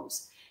impacting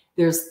those.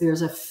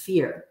 There's a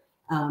fear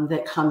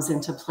that comes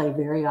into play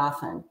very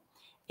often.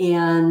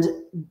 And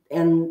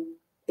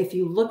if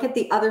you look at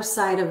the other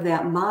side of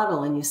that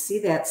model and you see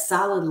that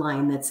solid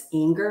line that's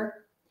anger,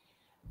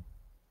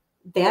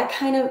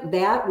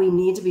 that we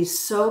need to be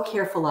so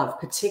careful of,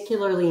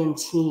 particularly in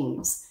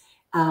teams,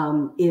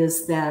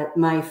 is that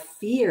my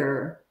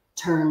fear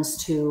turns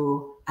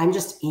to, I'm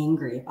just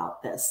angry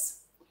about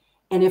this.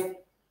 And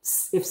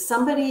if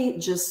somebody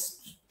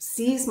just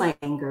sees my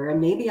anger, and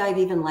maybe I've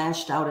even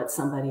lashed out at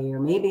somebody, or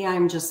maybe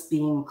I'm just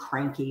being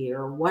cranky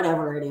or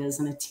whatever it is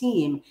in a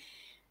team,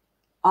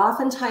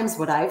 oftentimes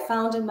what I've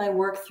found in my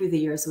work through the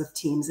years with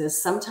teams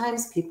is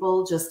sometimes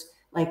people just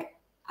like,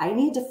 I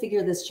need to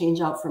figure this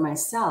change out for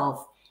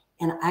myself,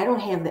 and I don't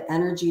have the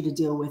energy to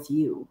deal with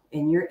you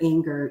and your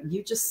anger.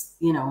 You just,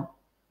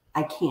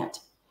 I can't.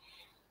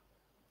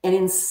 And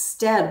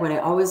instead, what I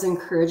always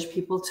encourage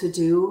people to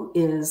do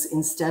is,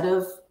 instead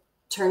of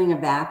turning a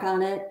back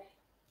on it,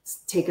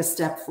 take a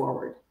step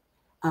forward.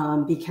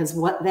 Because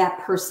what that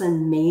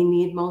person may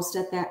need most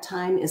at that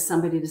time is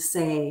somebody to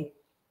say,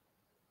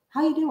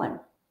 how you doing?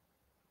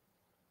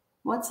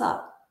 What's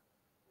up?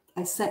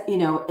 I said,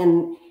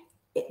 and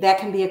that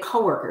can be a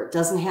coworker. It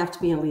doesn't have to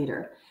be a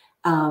leader.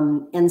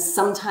 And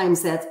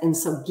sometimes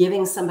so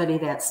giving somebody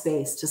that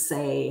space to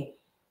say,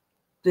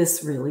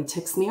 this really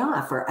ticks me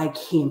off, or I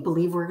can't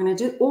believe we're going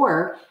to do,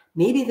 or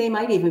maybe they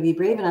might even be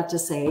brave enough to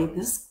say,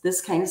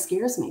 this kind of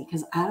scares me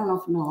because I don't know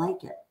if I'm going to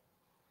like it.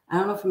 I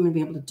don't know if I'm going to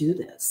be able to do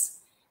this.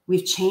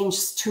 We've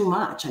changed too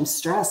much. I'm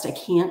stressed. I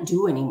can't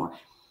do anymore.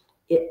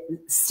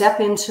 Step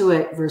into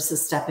it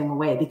versus stepping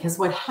away, because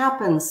what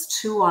happens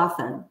too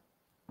often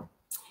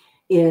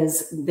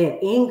is that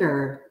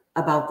anger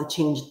about the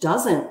change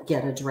doesn't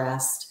get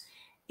addressed,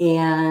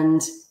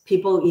 and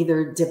people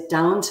either dip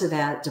down to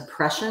that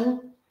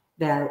depression,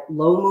 that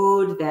low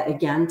mood, that,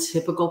 again,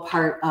 typical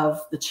part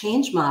of the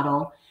change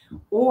model,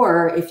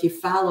 or if you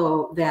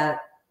follow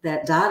that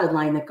dotted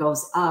line that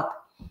goes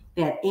up,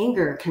 that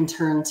anger can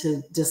turn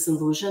to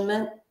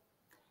disillusionment,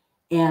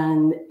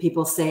 and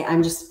people say,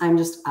 I'm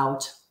just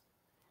out.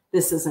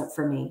 This isn't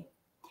for me.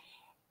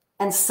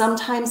 And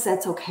sometimes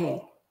that's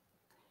okay.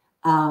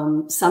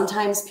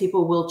 Sometimes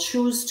people will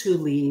choose to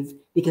leave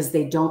because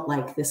they don't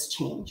like this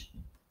change.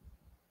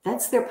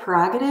 That's their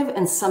prerogative,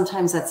 and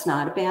sometimes that's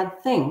not a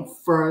bad thing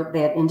for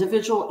that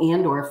individual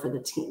and or for the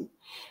team.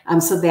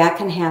 So that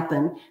can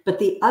happen. But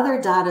the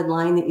other dotted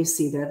line that you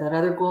see there, that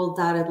other gold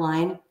dotted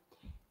line,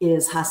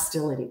 is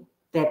hostility.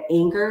 That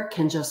anger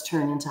can just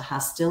turn into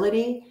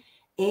hostility.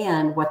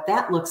 And what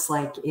that looks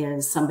like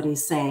is somebody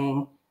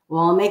saying,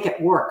 well, I'll make it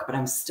work, but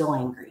I'm still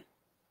angry.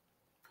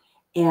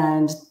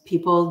 And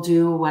people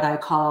do what I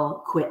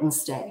call quit and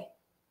stay.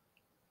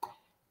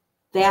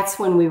 That's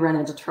when we run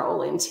into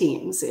trouble in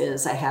teams,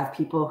 is I have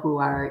people who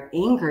are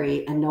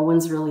angry and no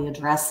one's really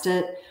addressed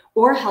it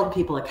or held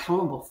people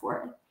accountable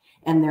for it.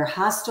 And they're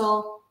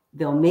hostile,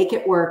 they'll make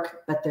it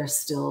work, but they're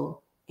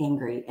still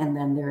angry. And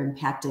then they're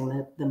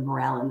impacting the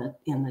morale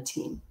in the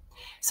team.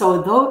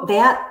 So though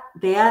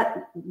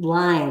that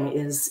line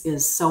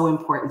is so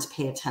important to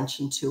pay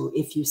attention to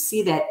if you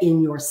see that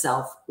in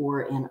yourself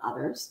or in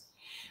others.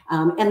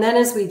 And then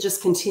as we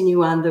just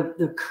continue on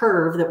the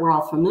curve that we're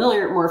all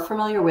more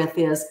familiar with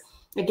is,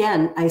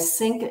 again, I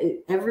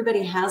think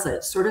everybody has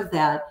it, sort of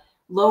that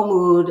low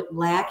mood,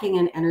 lacking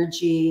in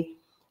energy.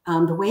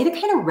 The way to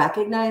kind of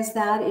recognize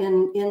that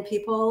in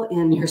people,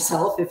 in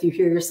yourself, if you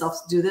hear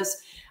yourself do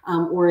this,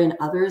 or in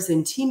others,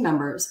 in team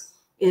members,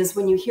 is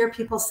when you hear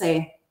people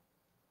say,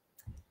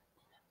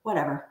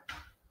 whatever,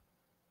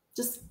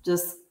 just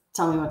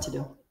tell me what to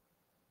do.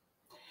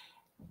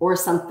 Or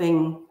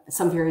something,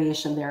 some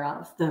variation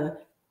thereof, the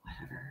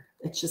whatever.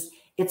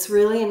 It's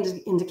really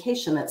an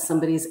indication that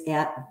somebody's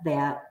at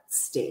that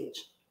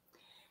stage.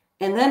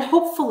 And then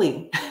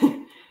hopefully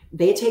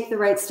they take the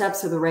right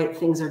steps or the right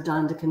things are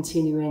done to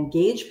continue to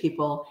engage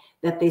people,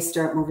 that they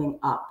start moving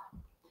up.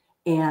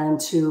 And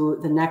to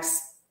the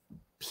next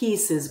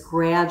piece is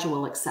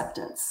gradual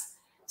acceptance.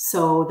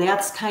 So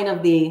that's kind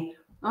of the,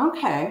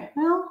 okay,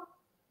 well,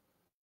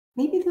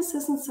 maybe this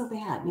isn't so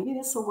bad. Maybe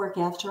this will work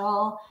after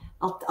all.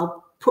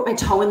 I'll put my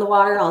toe in the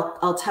water.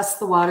 I'll test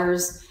the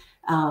waters.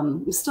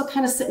 I'm still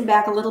kind of sitting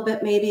back a little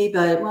bit maybe,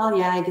 but well,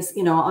 yeah, I guess,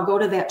 I'll go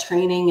to that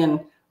training and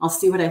I'll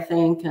see what I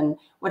think, and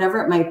whatever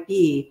it might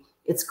be.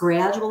 It's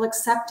gradual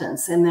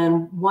acceptance. And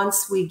then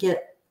once we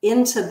get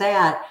into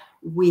that,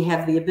 we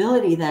have the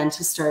ability then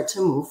to start to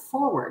move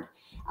forward,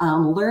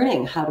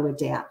 learning how to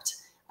adapt,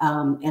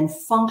 and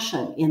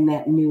function in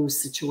that new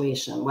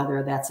situation,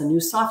 whether that's a new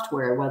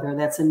software, whether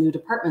that's a new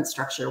department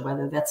structure,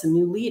 whether that's a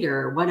new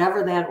leader,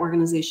 whatever that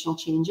organizational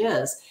change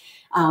is.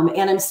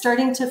 And I'm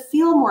starting to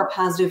feel more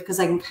positive because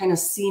I can kind of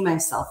see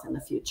myself in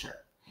the future.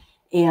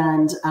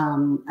 And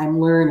I'm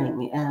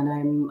learning, and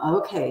I'm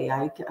okay.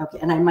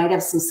 And I might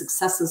have some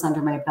successes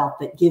under my belt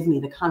that give me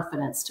the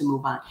confidence to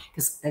move on.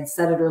 Because I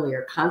said it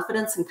earlier,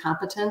 confidence and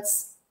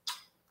competence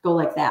go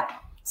like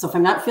that. So if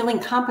I'm not feeling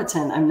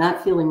competent, I'm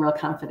not feeling real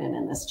confident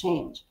in this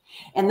change.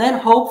 And then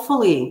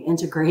hopefully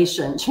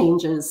integration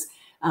changes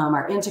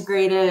are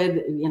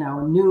integrated,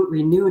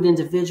 renewed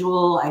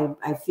individual.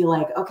 I feel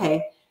like,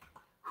 okay,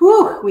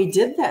 whew, we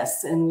did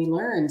this and we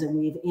learned,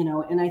 and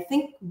and I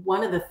think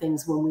one of the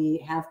things when we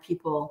have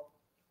people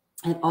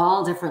at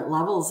all different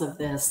levels of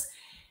this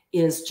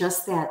is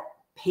just that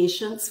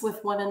patience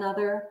with one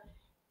another,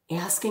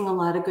 asking a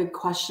lot of good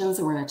questions.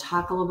 And we're going to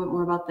talk a little bit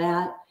more about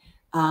that.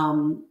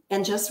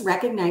 And just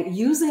recognize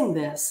using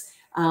this.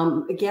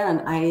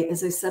 Again,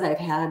 as I said, I've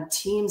had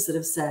teams that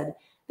have said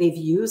they've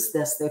used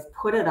this, they've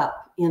put it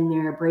up in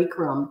their break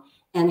room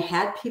and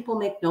had people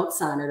make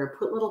notes on it or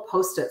put little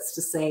Post-its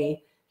to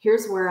say,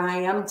 here's where I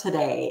am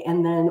today.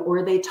 And then,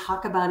 or they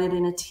talk about it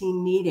in a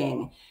team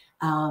meeting.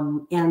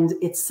 And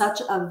it's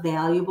such a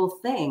valuable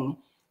thing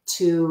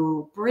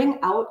to bring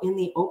out in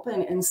the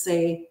open and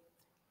say,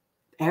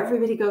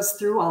 everybody goes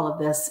through all of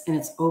this and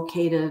it's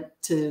okay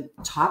to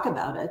talk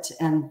about it.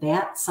 And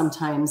that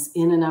sometimes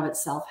in and of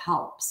itself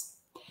helps.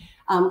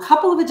 A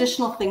couple of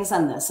additional things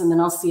on this, and then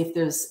I'll see if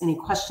there's any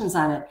questions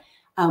on it.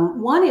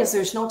 One is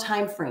there's no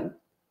time frame.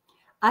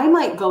 I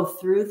might go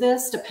through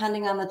this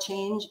depending on the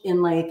change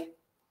in like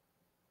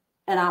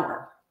an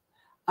hour.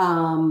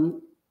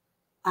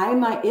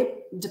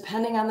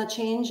 Depending on the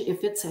change,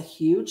 if it's a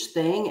huge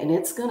thing and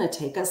it's going to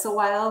take us a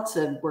while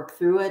to work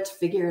through it,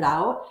 figure it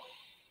out,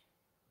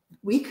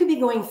 we could be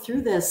going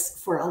through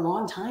this for a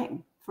long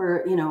time,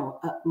 for a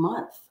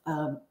month,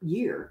 a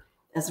year,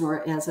 as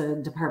a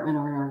department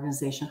or an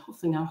organization.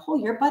 Hopefully not a whole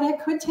year, but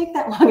it could take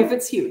that long if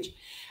it's huge.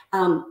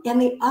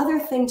 And the other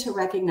thing to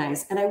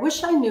recognize, and I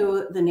wish I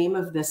knew the name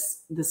of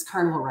this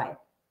carnival ride,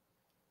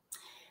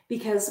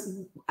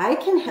 because I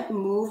can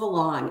move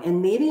along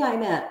and maybe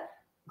I'm at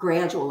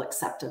gradual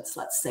acceptance,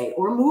 let's say,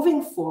 or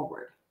moving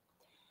forward.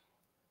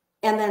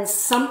 And then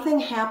something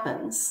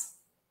happens.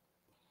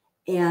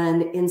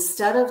 And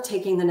instead of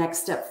taking the next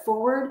step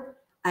forward,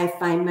 I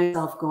find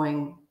myself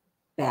going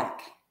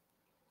back,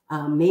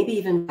 maybe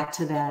even back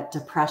to that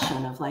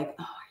depression of like,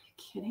 oh, are you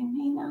kidding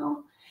me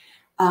now?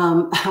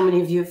 How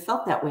many of you have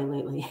felt that way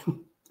lately?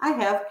 I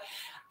have.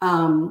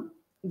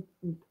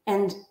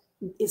 And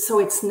so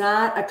it's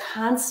not a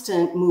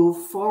constant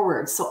move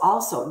forward. So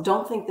also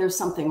don't think there's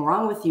something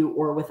wrong with you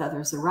or with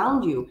others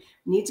around you.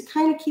 You need to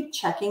kind of keep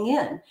checking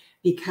in,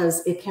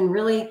 because it can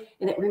really,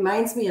 and it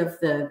reminds me of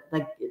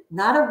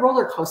not a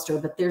roller coaster,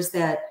 but there's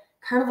that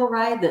carnival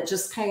ride that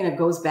just kind of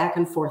goes back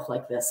and forth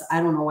like this.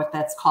 I don't know what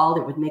that's called.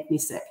 It would make me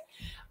sick.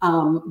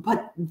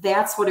 But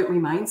that's what it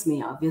reminds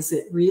me of, is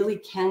it really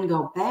can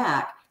go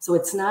back. So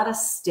it's not a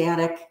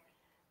static,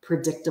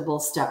 predictable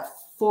step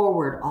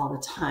forward all the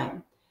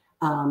time.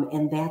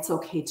 And that's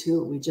okay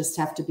too. We just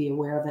have to be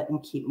aware of it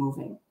and keep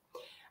moving.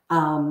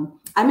 I'm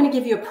going to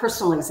give you a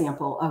personal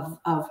example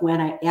of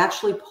when I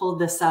actually pulled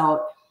this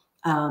out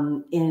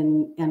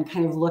and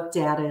kind of looked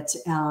at it.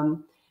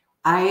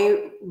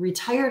 I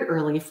retired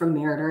early from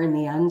Meriter in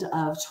the end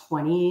of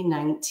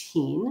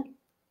 2019,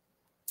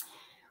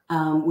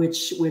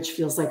 which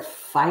feels like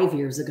 5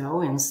 years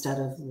ago instead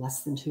of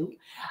less than 2.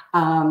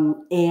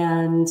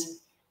 And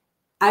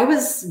I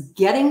was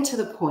getting to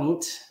the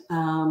point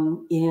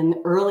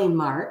in early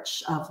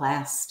March of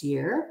last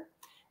year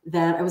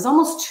that I was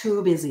almost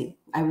too busy.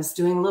 I was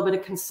doing a little bit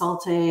of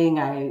consulting.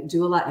 I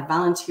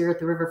volunteer at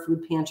the River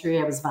Food Pantry.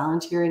 I was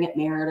volunteering at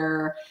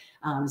Meriter.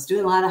 I was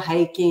doing a lot of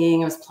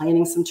hiking. I was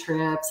planning some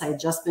trips. I had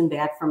just been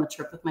back from a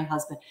trip with my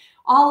husband.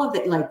 All of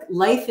it, like,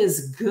 life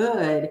is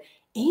good.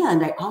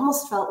 And I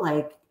almost felt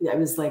like I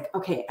was like,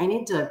 okay, I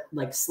need to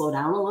like slow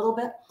down a little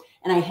bit.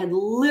 And I had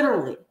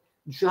literally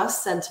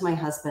just said to my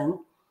husband,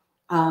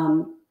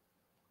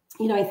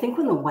 I think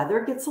when the weather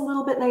gets a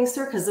little bit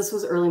nicer, because this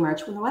was early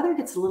March, when the weather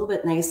gets a little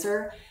bit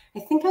nicer, I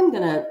think I'm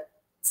going to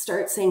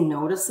start saying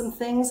no to some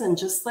things and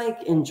just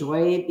like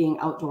enjoy being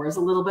outdoors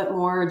a little bit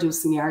more, do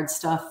some yard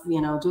stuff, do a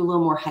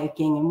little more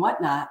hiking and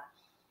whatnot.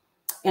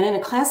 And in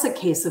a classic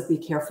case of be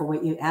careful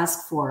what you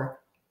ask for,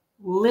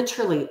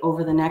 literally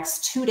over the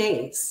next 2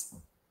 days,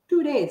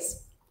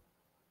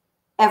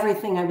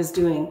 everything I was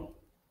doing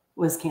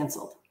was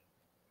canceled.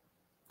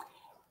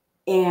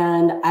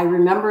 And I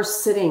remember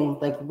sitting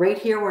like right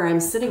here where I'm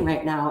sitting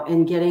right now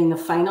and getting the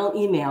final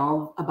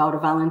email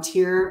about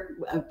volunteer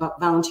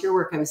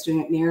work I was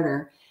doing at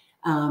Meriter.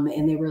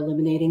 And they were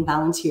eliminating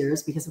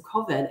volunteers because of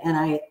COVID. And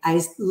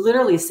I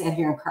literally sat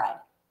here and cried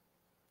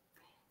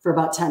for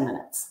about 10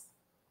 minutes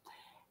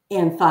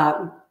and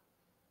thought,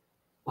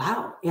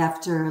 wow,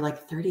 after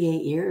like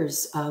 38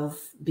 years of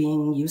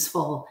being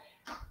useful,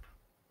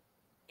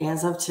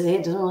 as of today,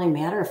 it doesn't really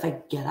matter if I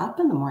get up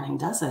in the morning,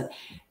 does it?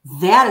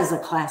 That is a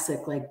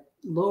classic, like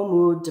low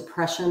mood,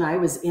 depression. I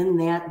was in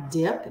that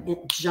dip,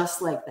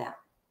 just like that.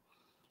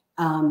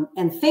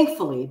 And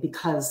thankfully,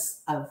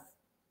 because of,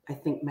 I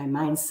think, my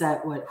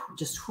mindset,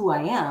 just who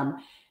I am,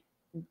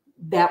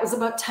 that was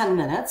about 10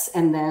 minutes.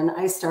 And then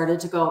I started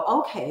to go,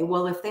 okay,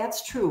 well, if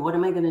that's true, what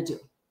am I going to do?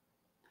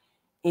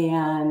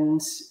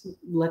 And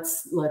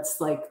let's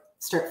like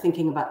start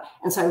thinking about.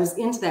 And so I was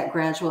into that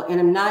gradual, and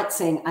I'm not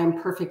saying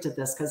I'm perfect at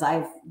this, because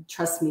I've,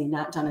 trust me,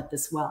 not done it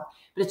this well,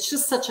 but it's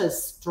just such a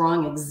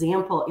strong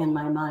example in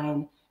my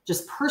mind,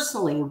 just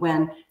personally,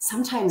 when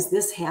sometimes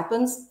this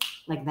happens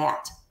like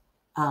that,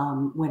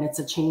 when it's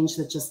a change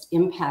that just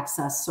impacts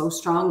us so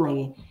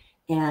strongly,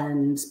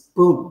 and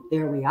boom,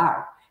 there we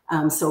are.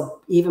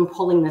 So even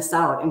pulling this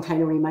out and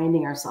kind of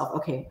reminding ourselves,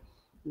 okay,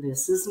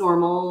 this is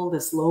normal,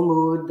 this low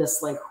mood,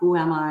 this like, who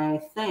am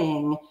I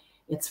thing,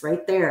 it's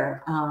right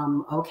there.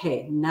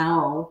 Okay,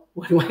 now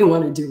what do I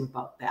want to do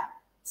about that?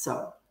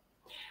 So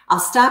I'll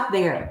stop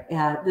there.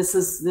 This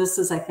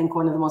is, I think,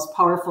 one of the most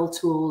powerful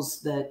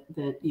tools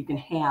that you can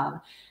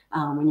have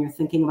when you're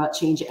thinking about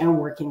change and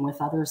working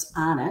with others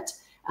on it.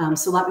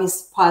 So let me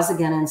pause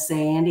again and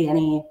say, Andy,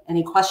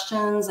 any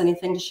questions,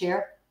 anything to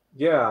share?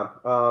 Yeah,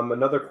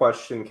 another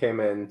question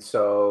came in.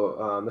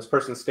 So this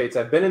person states,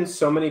 I've been in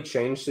so many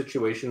change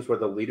situations where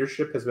the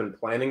leadership has been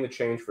planning the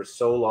change for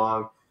so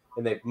long,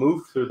 and they've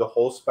moved through the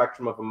whole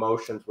spectrum of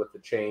emotions with the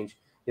change,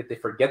 yet they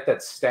forget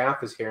that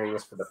staff is hearing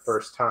this for the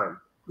first time.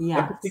 Yes.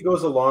 Empathy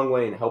goes a long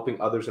way in helping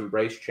others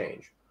embrace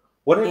change.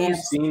 What have you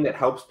seen that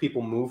helps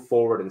people move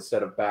forward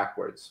instead of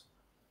backwards?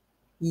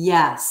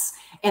 Yes,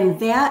 and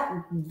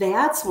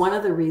that's one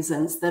of the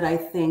reasons that I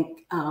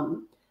think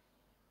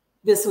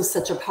this was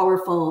such a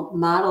powerful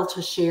model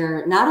to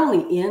share, not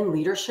only in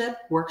leadership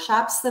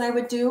workshops that I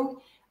would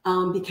do,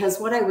 because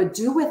what I would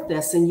do with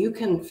this, and you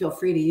can feel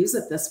free to use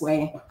it this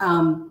way,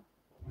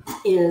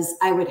 is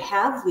I would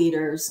have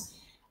leaders,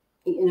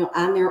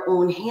 on their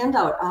own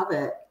handout of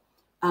it,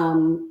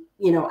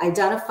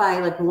 identify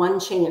like one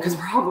change, because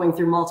we're all going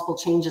through multiple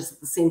changes at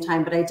the same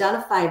time, but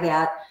identify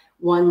that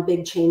one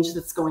big change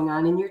that's going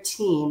on in your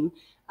team,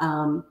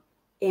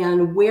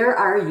 and where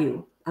are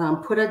you?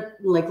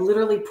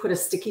 Literally put a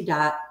sticky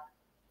dot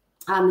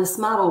on this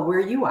model where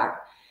you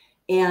are.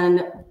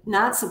 And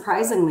not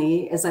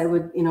surprisingly, as I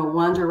would,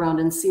 wander around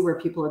and see where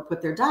people had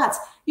put their dots,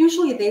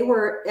 usually they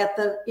were at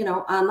the,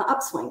 on the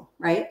upswing,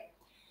 right?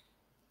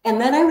 And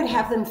then I would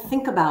have them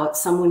think about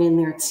someone in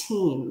their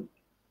team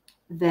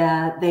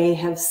that they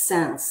have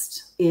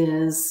sensed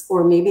is,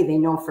 or maybe they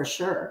know for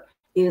sure,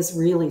 is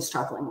really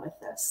struggling with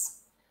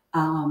this.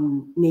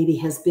 Maybe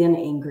has been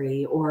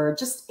angry, or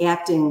just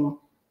acting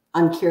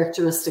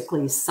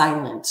uncharacteristically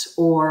silent,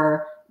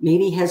 or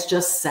maybe has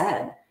just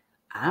said,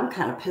 I'm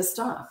kind of pissed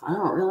off, I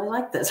don't really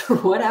like this, or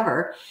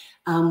whatever.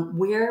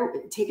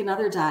 Take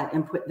another dot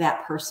and put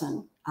that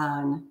person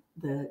on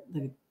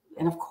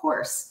and of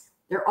course,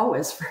 they're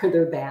always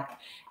further back.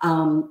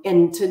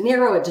 And to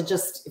narrow it to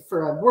just,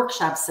 for a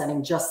workshop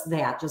setting, just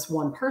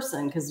one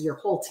person, because your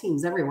whole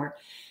team's everywhere.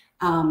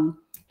 And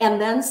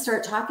then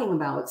start talking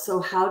about,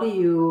 so how do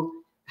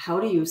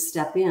you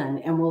step in?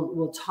 And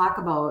we'll talk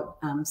about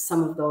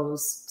some of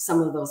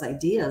those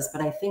ideas.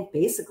 But I think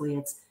basically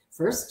it's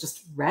first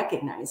just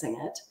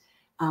recognizing it,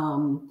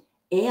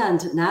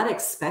 and not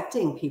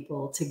expecting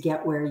people to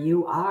get where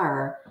you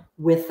are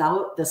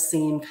without the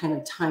same kind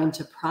of time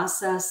to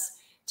process,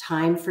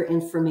 time for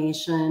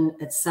information,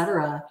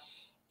 etc.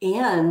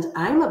 And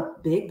I'm a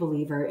big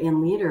believer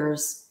in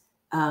leaders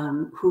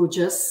who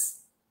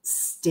just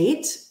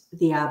state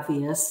the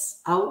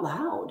obvious out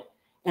loud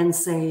and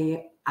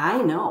say,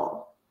 I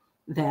know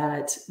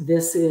that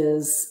this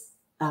is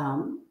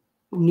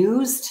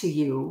news to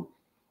you,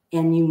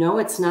 and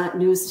it's not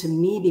news to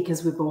me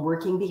because we've been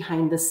working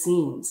behind the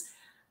scenes.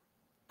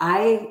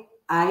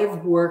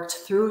 I've worked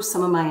through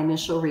some of my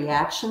initial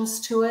reactions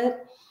to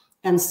it.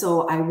 And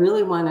so I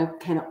really want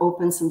to kind of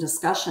open some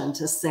discussion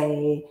to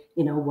say,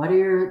 what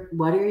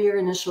are your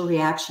initial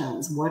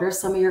reactions? What are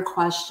some of your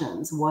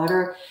questions?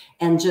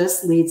 And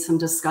just lead some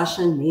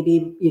discussion.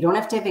 Maybe you don't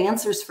have to have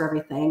answers for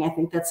everything. I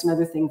think that's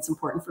another thing that's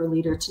important for a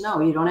leader to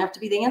know. You don't have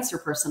to be the answer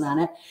person on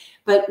it,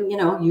 but,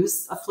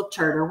 use a flip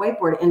chart or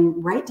whiteboard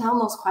and write down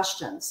those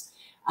questions.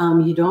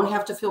 You don't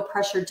have to feel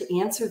pressured to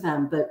answer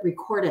them, but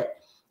record it.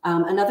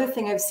 Another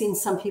thing I've seen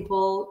some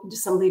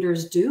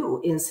leaders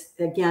do is,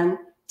 again,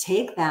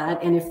 take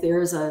that, and if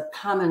there's a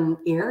common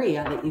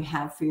area that you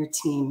have for your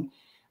team,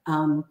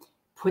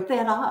 put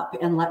that up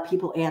and let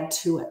people add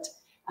to it.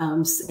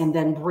 And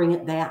then bring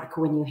it back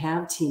when you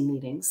have team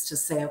meetings to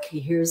say, okay,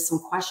 here's some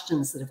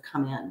questions that have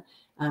come in.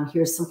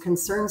 Here's some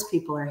concerns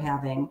people are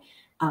having.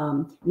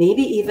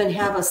 Maybe even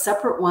have a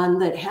separate one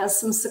that has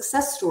some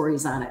success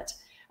stories on it.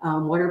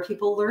 What are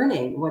people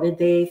learning? What did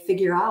they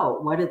figure out?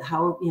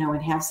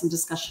 And have some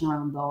discussion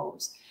around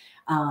those.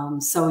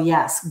 So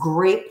yes,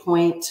 great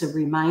point to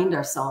remind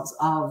ourselves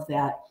of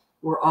that.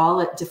 We're all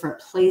at different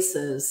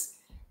places,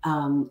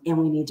 and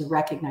we need to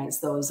recognize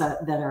those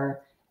that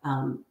are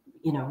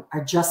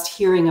are just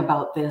hearing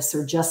about this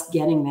or just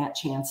getting that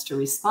chance to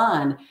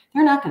respond,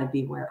 they're not going to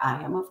be where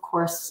I am. Of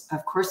course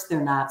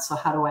they're not. So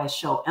how do I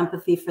show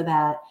empathy for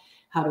that?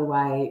 How do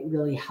I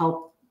really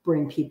help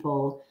bring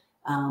people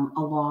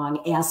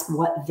along, ask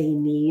what they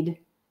need?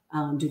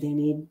 Do they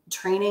need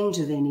training?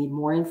 Do they need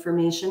more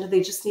information? Do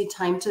they just need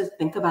time to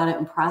think about it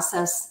and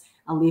process?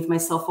 I'll leave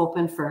myself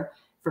open for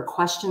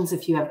questions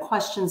if you have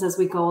questions as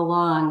we go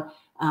along,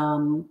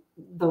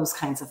 those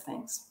kinds of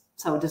things.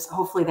 So just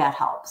hopefully that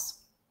helps.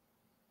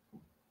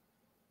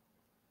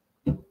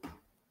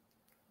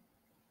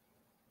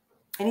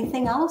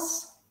 Anything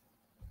else?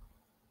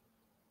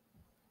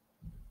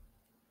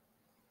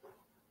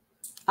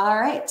 All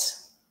right,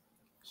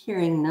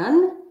 hearing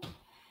none.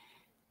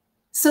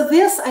 So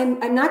this, I'm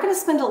not going to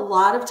spend a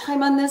lot of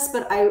time on this,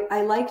 but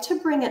I like to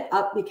bring it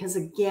up because,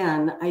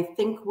 again, I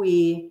think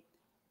we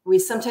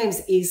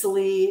sometimes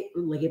easily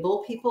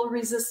label people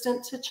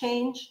resistant to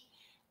change.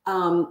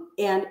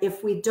 And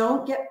if we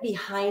don't get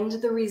behind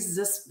the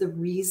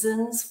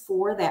reasons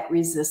for that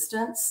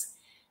resistance,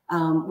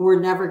 we're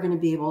never going to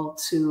be able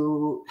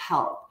to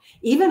help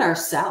even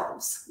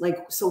ourselves.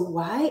 Like, so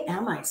why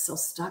am I so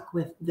stuck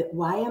with that?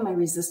 Why am I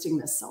resisting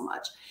this so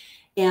much?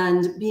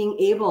 And being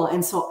able,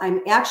 and so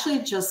I'm actually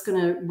just going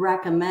to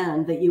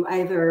recommend that you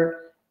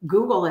either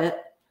Google it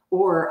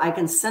or I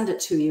can send it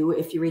to you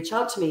if you reach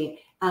out to me.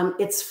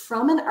 It's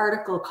from an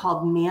article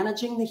called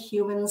Managing the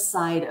Human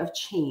Side of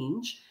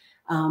Change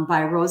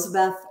by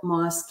Rosabeth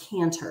Moss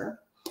Cantor.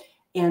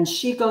 And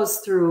she goes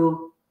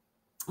through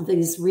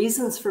these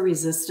reasons for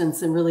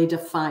resistance and really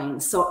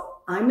defines. So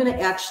I'm going to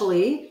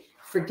actually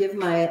forgive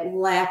my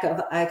lack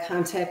of eye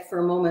contact for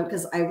a moment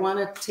because I want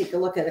to take a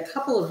look at a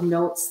couple of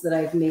notes that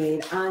I've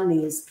made on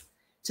these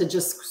to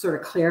just sort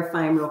of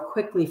clarify them real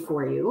quickly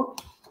for you.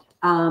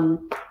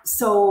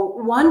 So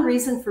one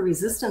reason for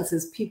resistance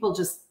is people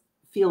just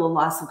feel a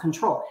loss of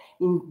control.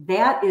 And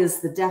that is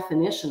the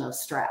definition of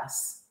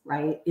stress,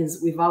 right?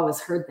 We've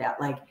always heard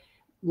that, like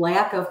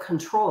lack of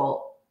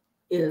control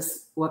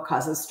is what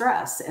causes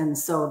stress. And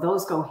so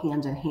those go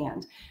hand in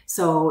hand.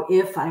 So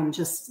if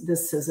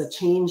this is a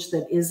change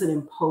that is an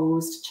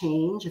imposed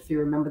change, if you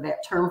remember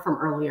that term from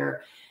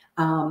earlier,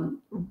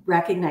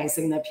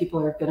 recognizing that people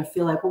are going to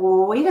feel like,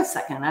 well, wait a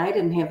second, I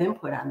didn't have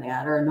input on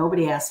that, or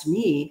nobody asked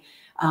me,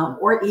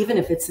 or even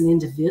if it's an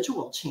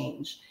individual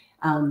change,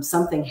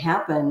 something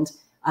happened,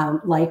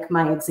 like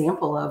my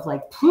example of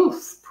like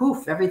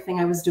poof, everything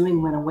I was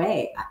doing went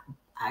away.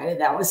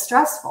 That was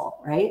stressful,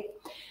 right?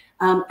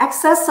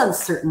 Excess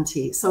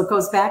uncertainty. So it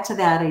goes back to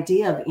that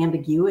idea of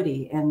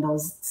ambiguity and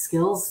those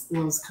skills,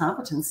 those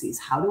competencies.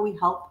 How do we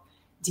help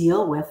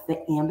deal with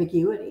the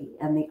ambiguity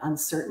and the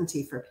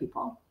uncertainty for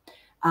people?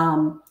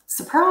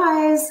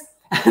 Surprise,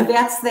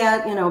 that's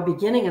that,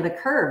 beginning of the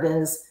curve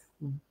is,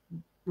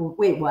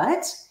 wait,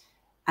 what?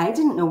 I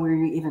didn't know we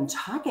were even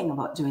talking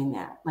about doing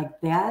that.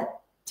 Like that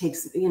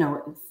takes,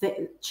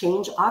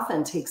 change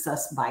often takes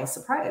us by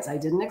surprise. I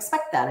didn't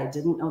expect that. I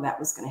didn't know that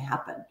was going to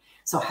happen.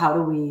 So how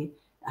do we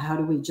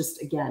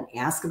just, again,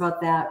 ask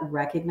about that,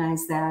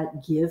 recognize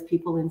that, give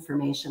people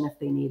information if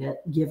they need it,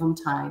 give them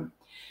time.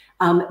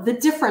 The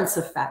difference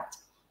effect.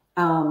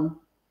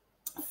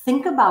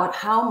 Think about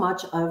how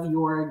much of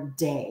your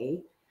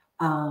day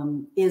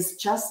is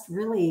just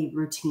really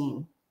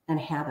routine and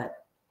habit.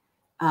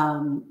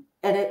 And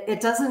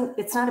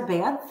it's not a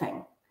bad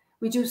thing.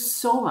 We do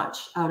so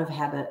much out of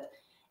habit,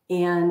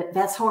 and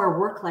that's how our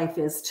work life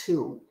is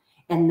too.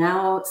 And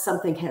now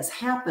something has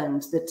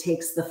happened that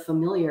takes the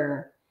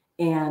familiar,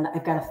 and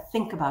I've got to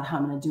think about how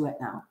I'm going to do it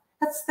now.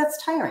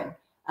 That's tiring.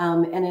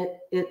 And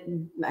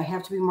I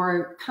have to be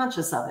more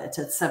conscious of it,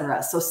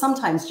 etc. So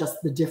sometimes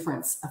just the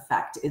difference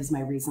effect is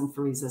my reason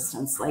for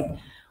resistance. Like,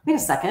 wait a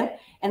second.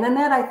 And then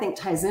that I think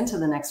ties into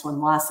the next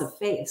one, loss of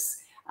face.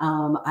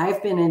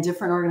 I've been in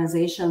different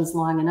organizations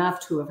long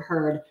enough to have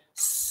heard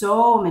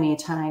so many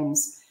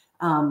times,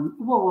 well,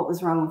 what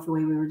was wrong with the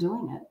way we were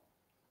doing it?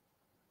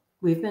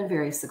 We've been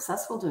very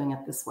successful doing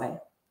it this way.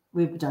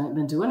 We've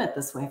been doing it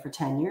this way for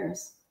 10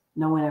 years.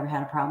 No one ever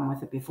had a problem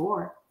with it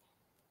before.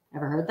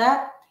 Ever heard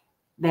that?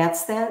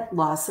 That's that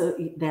loss of,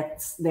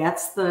 that's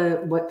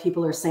what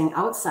people are saying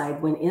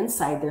outside, when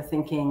inside they're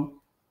thinking,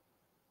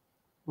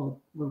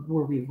 well,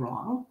 were we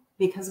wrong?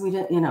 Because we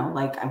didn't,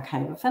 like, I'm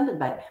kind of offended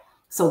by it.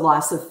 So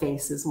loss of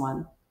face is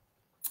one.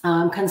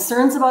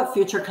 Concerns about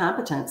future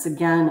competence.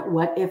 Again,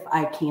 what if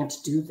I can't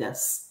do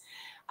this?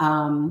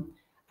 I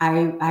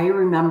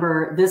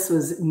remember this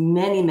was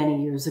many,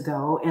 many years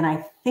ago, and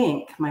I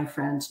think my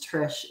friend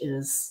Trish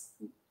is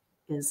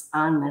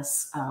on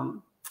this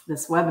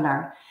this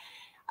webinar.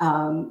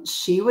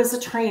 She was a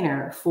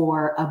trainer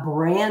for a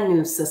brand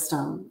new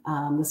system.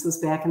 This was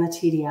back in the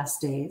TDS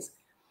days,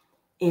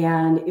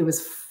 and it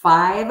was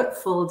 5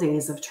 full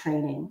days of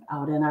training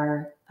out in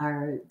our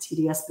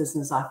TDS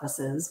business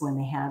offices when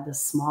they had the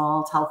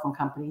small telephone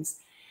companies.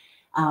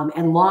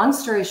 And long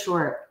story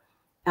short,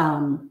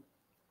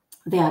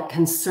 that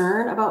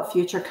concern about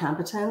future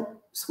competence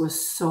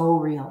was so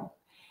real.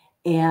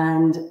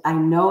 And I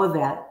know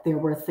that there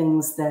were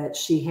things that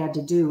she had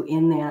to do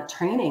in that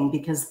training,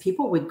 because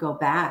people would go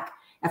back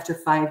after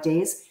 5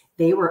 days.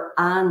 They were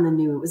on the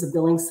new, it was a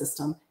billing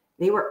system.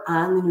 They were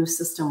on the new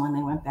system when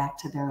they went back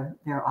to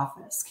their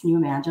office. Can you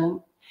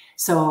imagine?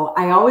 So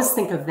I always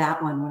think of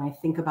that one when I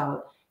think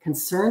about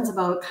concerns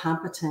about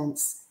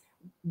competence.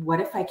 What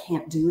if I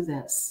can't do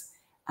this?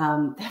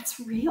 That's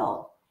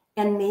real.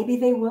 And maybe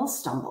they will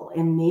stumble,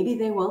 and maybe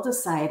they will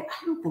decide,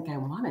 I don't think I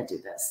want to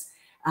do this.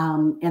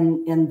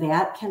 And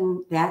that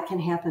can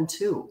happen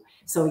too.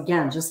 So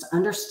again, just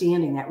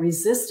understanding that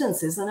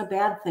resistance isn't a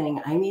bad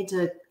thing. I need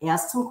to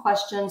ask some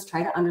questions,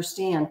 try to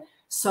understand,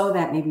 so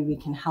that maybe we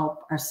can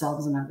help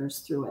ourselves and others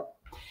through it.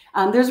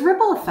 There's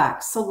ripple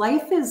effects. So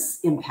life is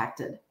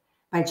impacted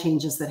by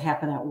changes that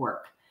happen at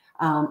work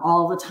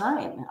all the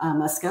time.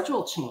 A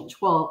schedule change.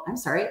 Well, I'm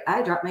sorry,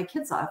 I dropped my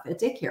kids off at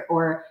daycare,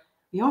 or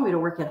you want me to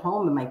work at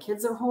home and my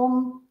kids are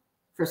home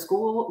for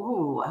school.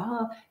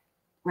 Ooh,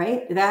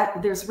 right?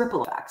 There's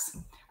ripple effects.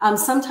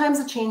 Sometimes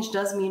a change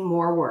does mean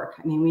more work.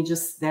 I mean,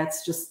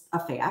 that's just a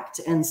fact.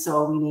 And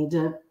so we need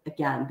to,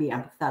 again, be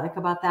empathetic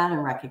about that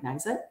and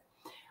recognize it.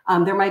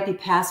 There might be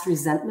past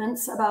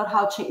resentments about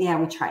how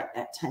we tried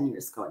that 10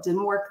 years ago. It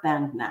didn't work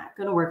then, not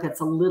going to work. It's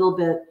a little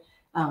bit,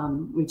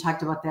 we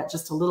talked about that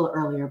just a little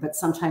earlier, but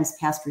sometimes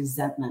past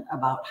resentment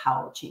about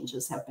how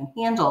changes have been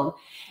handled.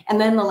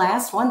 And then the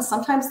last one,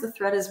 sometimes the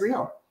threat is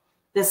real.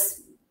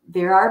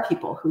 There are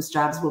people whose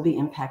jobs will be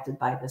impacted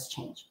by this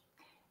change.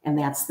 And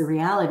that's the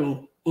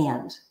reality.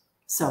 And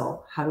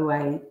so how do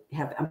I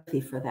have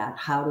empathy for that?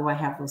 How do I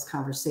have those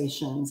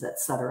conversations, et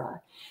cetera?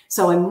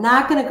 So I'm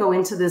not going to go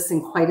into this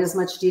in quite as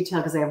much detail,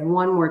 because I have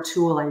one more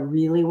tool I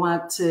really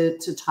want to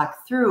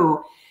talk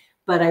through.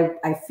 But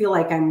I feel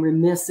like I'm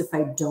remiss if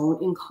I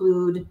don't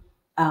include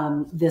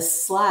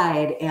this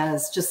slide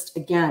as just,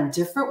 again,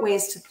 different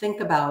ways to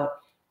think about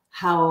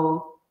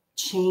how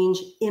change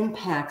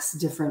impacts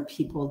different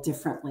people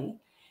differently.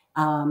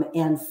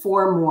 And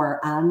for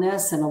more on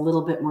this and a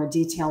little bit more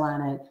detail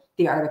on it,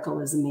 the article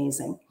is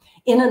amazing.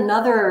 In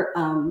another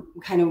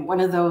kind of one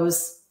of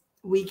those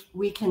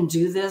we can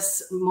do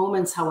this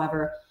moments,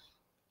 however,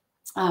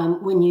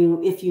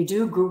 if you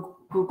do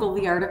Google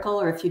the article,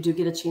 or if you do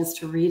get a chance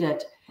to read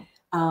it,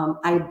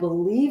 I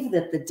believe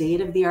that the date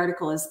of the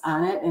article is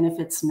on it. And if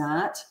it's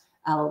not,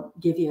 I'll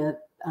give you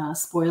a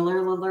spoiler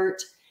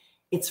alert.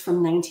 It's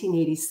from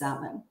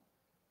 1987.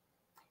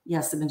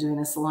 Yes, I've been doing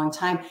this a long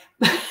time.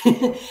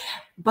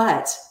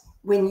 But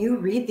when you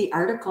read the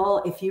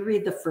article, if you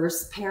read the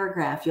first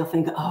paragraph, you'll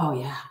think, oh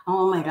yeah,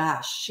 oh my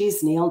gosh,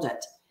 she's nailed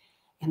it.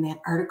 And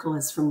that article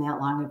is from that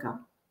long ago.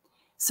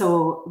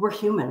 So we're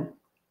human.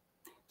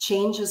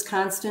 Change is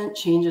constant.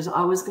 Change is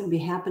always going to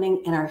be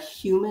happening. And our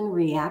human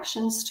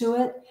reactions to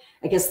it,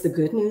 I guess the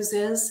good news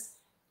is,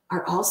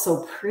 are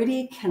also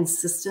pretty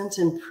consistent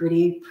and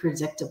pretty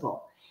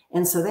predictable.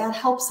 And so that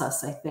helps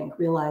us, I think,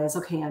 realize,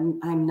 okay,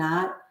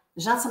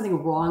 there's not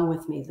something wrong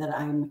with me that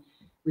I'm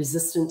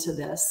resistant to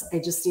this. I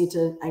just need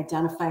to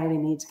identify it. I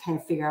need to kind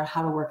of figure out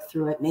how to work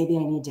through it. Maybe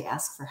I need to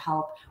ask for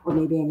help, or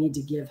maybe I need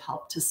to give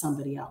help to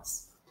somebody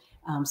else.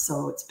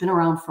 So it's been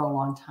around for a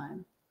long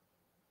time.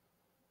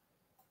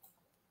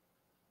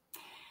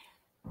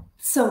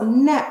 So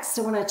next,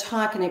 I want to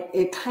talk, and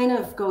it kind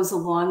of goes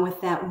along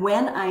with that.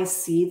 When I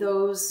see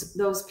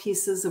those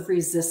pieces of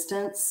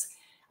resistance,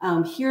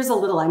 here's a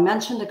little, I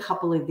mentioned a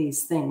couple of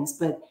these things,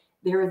 but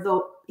they're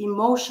the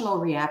emotional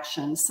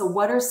reactions. So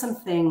what are some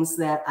things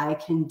that I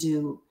can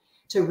do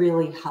to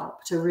really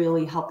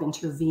help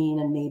intervene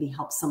and maybe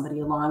help somebody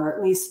along, or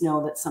at least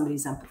know that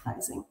somebody's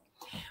empathizing?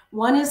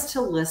 One is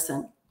to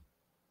listen.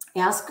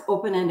 Ask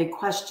open-ended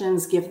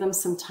questions, give them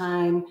some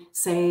time,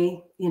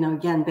 say,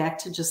 again, back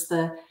to just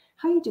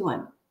how you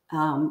doing?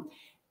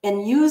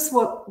 And use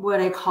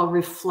what I call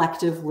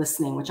reflective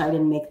listening, which I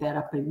didn't make that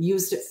up. I've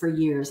used it for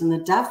years. And the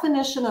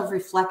definition of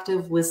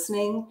reflective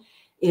listening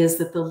is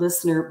that the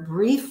listener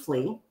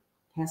briefly,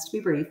 has to be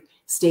brief,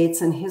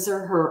 states in his or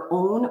her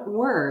own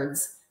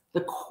words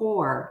the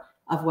core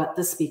of what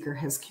the speaker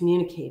has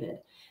communicated.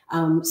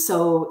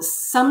 So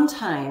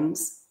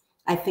sometimes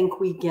I think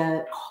we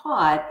get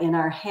caught in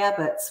our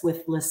habits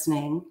with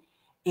listening.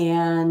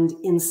 And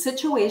in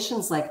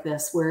situations like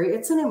this, where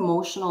it's an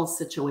emotional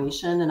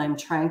situation and I'm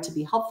trying to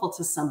be helpful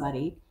to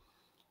somebody,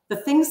 the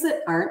things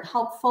that aren't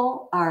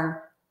helpful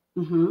are,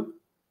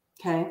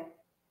 okay,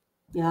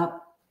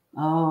 yep,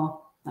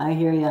 oh, I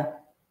hear you,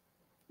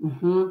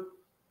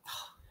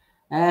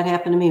 that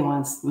happened to me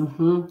once,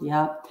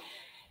 yep.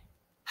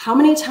 How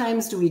many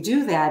times do we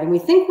do that? And we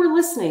think we're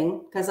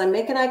listening because I'm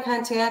making eye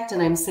contact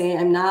and I'm saying,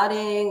 I'm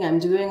nodding, I'm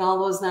doing all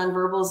those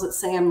nonverbals that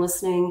say I'm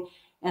listening.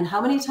 And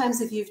how many times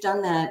have you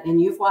done that and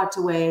you've walked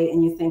away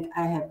and you think,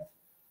 I have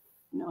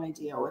no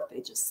idea what they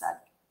just said?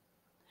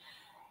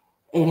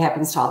 It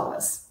happens to all of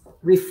us.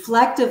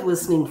 Reflective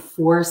listening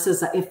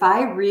forces, if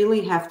I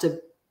really have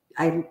to,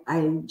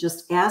 I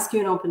just ask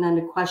you an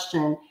open-ended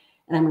question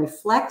and I'm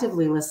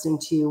reflectively listening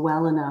to you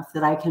well enough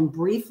that I can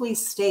briefly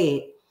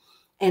state.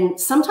 And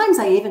sometimes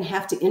I even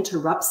have to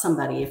interrupt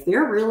somebody. If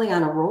they're really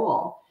on a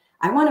roll,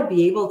 I want to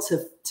be able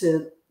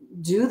to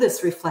do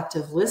this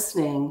reflective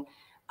listening.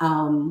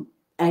 And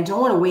I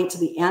don't want to wait to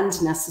the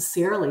end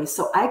necessarily.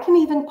 So I can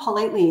even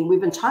politely,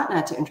 we've been taught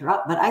not to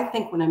interrupt, but I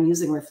think when I'm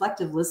using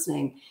reflective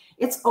listening,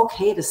 it's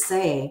okay to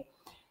say,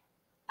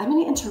 I'm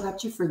going to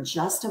interrupt you for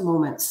just a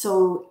moment.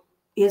 So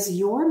is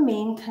your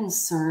main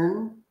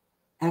concern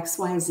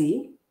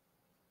XYZ?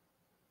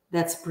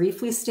 That's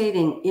briefly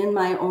stating in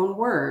my own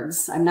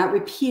words. I'm not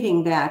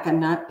repeating back. I'm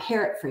not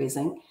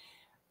paraphrasing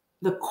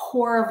the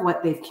core of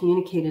what they've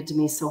communicated to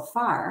me so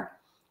far.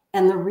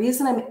 And the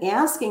reason I'm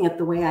asking it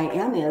the way I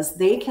am is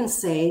they can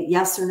say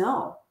yes or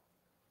no.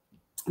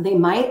 They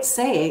might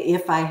say,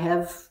 if I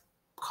have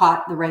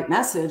caught the right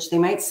message, they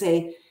might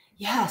say,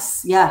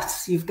 yes,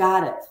 yes, you've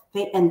got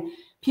it. And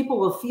people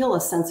will feel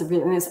a sense of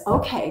realness.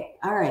 Okay,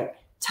 all right,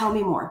 tell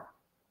me more.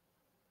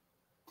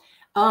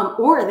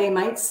 Or they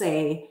might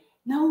say,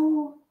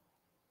 no,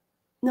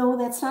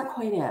 that's not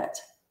quite it.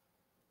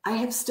 I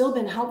have still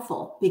been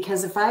helpful,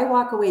 because if I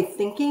walk away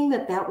thinking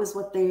that that was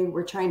what they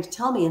were trying to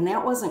tell me and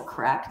that wasn't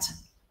correct,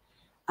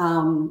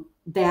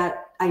 that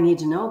I need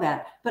to know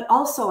that. But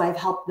also I've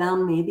helped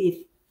them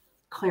maybe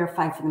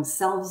clarify for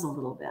themselves a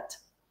little bit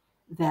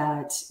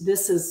that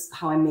this is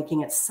how I'm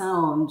making it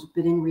sound,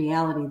 but in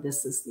reality,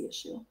 this is the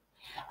issue.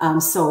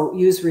 So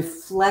use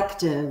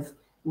reflective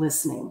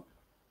listening.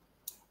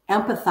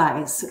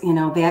 Empathize,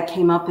 that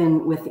came up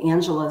with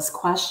Angela's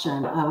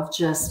question of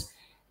just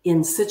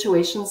in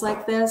situations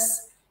like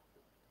this,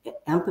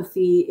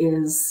 empathy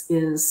is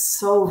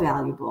so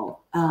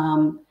valuable.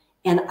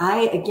 And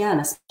I, again,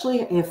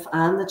 especially if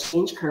on the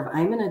change curve,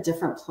 I'm in a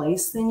different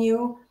place than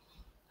you,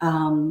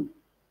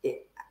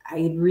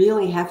 I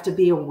really have to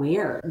be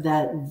aware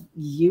that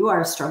you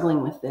are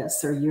struggling with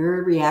this, or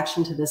your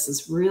reaction to this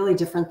is really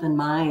different than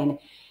mine.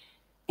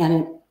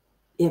 And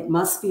it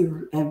must be,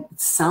 it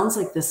sounds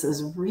like this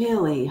is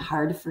really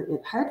hard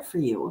for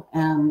you.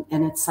 And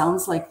it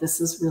sounds like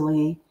this is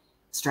really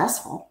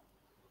stressful.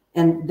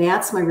 And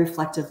that's my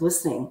reflective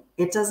listening.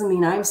 It doesn't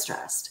mean I'm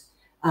stressed.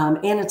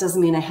 And it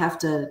doesn't mean I have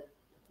to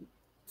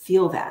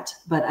feel that,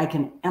 but I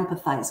can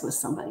empathize with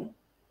somebody.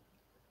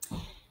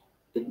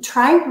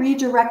 Try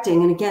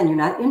redirecting. And again, you're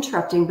not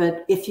interrupting,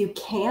 but if you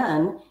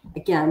can,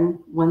 again,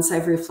 once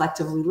I've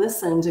reflectively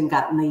listened and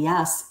gotten the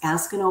yes,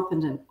 ask an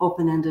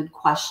open-ended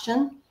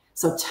question.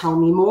 So tell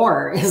me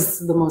more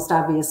is the most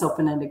obvious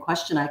open-ended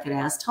question I could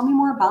ask. Tell me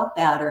more about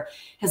that. Or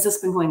has this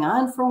been going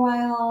on for a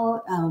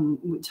while?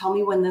 Tell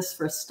me when this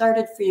first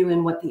started for you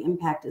and what the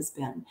impact has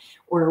been,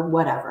 or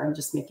whatever. I'm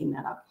just making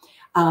that up.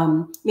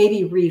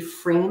 Maybe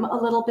reframe a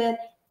little bit.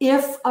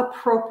 If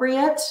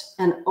appropriate,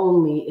 and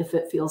only if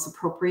it feels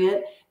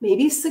appropriate,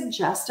 maybe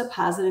suggest a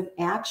positive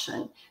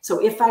action.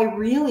 So if I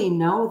really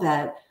know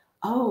that,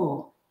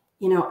 oh,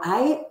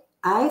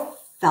 I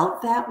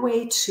felt that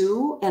way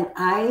too, and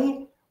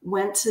I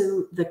went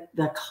to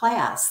the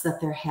class that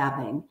they're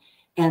having,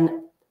 and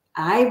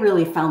I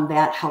really found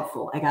that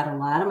helpful. I got a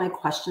lot of my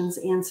questions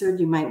answered.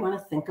 You might want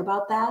to think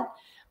about that.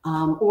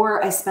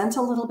 Or I spent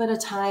a little bit of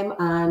time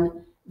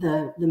on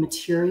the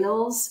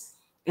materials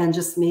and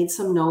just made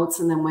some notes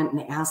and then went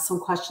and asked some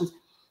questions.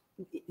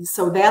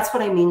 So that's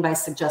what I mean by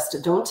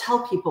suggested. Don't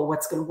tell people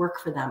what's going to work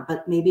for them,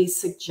 but maybe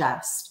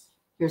suggest,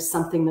 here's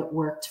something that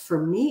worked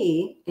for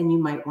me and you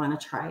might want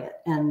to try it.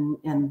 And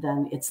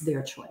then it's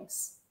their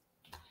choice.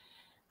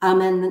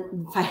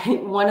 And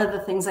one of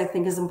the things I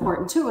think is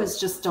important too is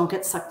just don't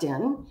get sucked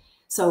in.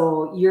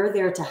 So you're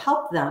there to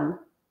help them.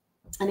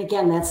 And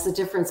again, that's the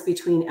difference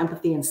between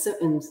empathy and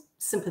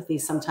sympathy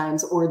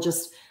sometimes, or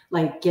just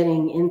like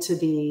getting into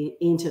the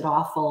ain't it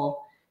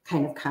awful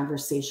kind of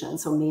conversation.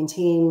 So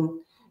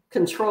maintain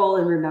control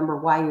and remember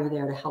why you're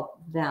there to help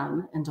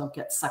them and don't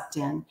get sucked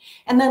in.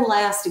 And then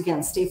last,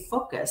 again, stay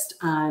focused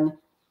on,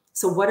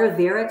 so what are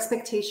their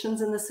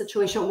expectations in the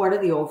situation? What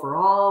are the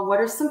overall? What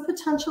are some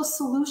potential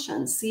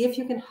solutions? See if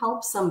you can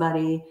help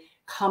somebody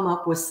come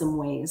up with some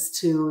ways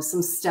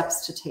some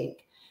steps to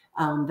take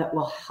that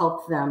will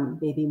help them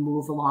maybe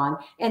move along,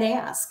 and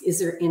ask, is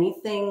there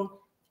anything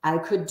I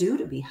could do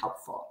to be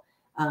helpful?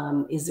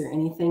 Is there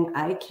anything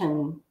I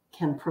can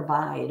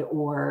provide?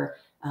 Or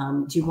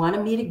do you want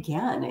to meet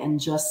again and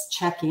just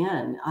check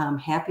in? I'm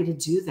happy to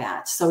do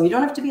that. So you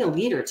don't have to be a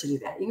leader to do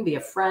that. You can be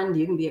a friend,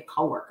 you can be a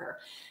coworker.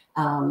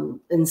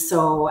 And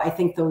so I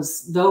think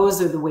those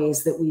are the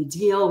ways that we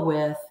deal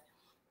with,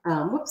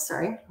 whoops,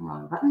 sorry,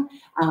 wrong button,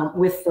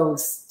 with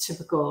those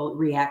typical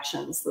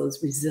reactions,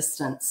 those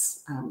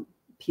resistance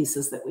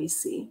pieces that we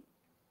see.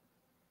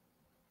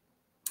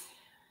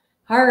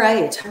 All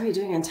right, how are we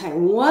doing on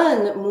time?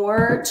 One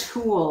more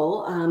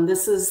tool.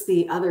 This is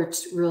the other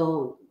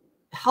real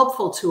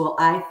helpful tool,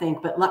 I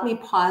think, but let me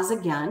pause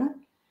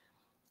again.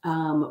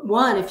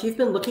 One, if you've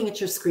been looking at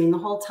your screen the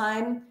whole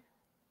time,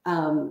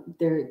 I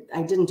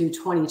didn't do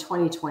 20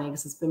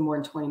 because it's been more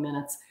than 20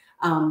 minutes.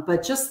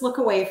 But just look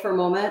away for a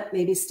moment,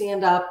 maybe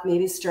stand up,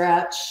 maybe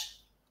stretch.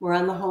 We're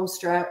on the home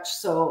stretch,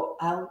 so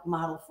I'll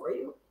model for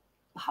you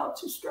how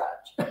to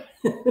stretch.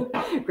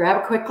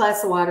 Grab a quick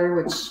glass of water,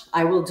 which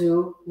I will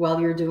do while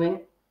you're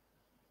doing.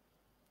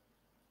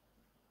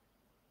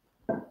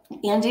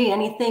 Andy,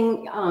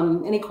 anything,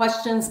 any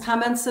questions,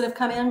 comments that have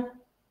come in?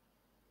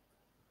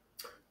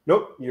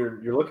 Nope,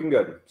 you're looking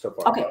good so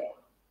far. Okay.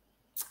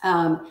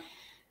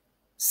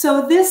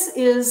 So this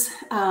is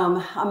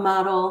a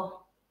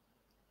model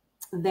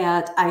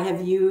that I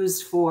have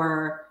used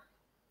for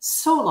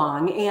so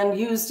long and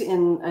used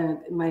in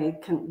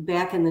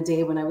back in the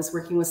day when I was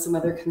working with some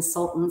other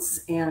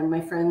consultants, and my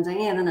friend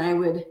Diane and I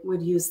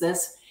would use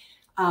this.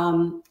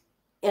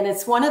 And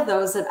it's one of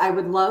those that I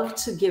would love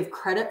to give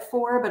credit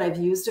for, but I've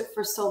used it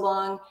for so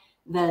long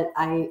that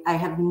I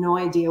have no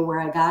idea where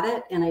I got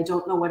it, and I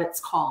don't know what it's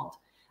called.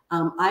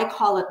 I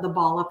call it the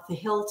ball up the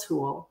hill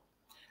tool,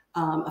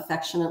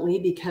 affectionately,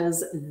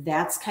 because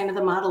that's kind of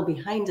the model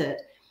behind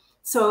it.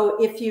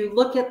 So if you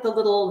look at the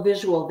little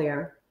visual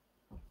there,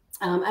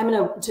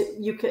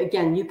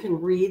 you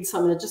can read.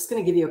 So I'm just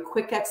going to give you a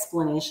quick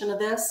explanation of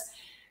this.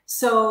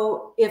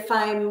 So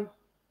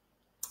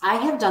I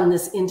have done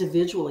this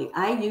individually.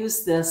 I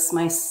use this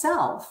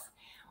myself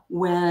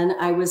when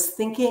I was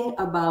thinking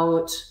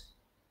about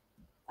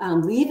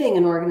leaving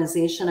an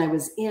organization I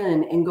was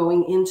in and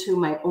going into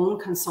my own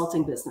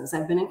consulting business.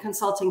 I've been in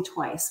consulting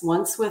twice,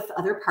 once with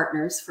other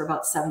partners for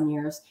about 7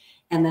 years.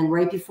 And then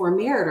right before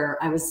Meritor,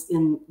 I was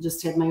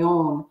just had my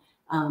own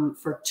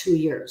for 2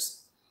 years.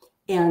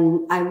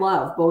 And I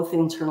love both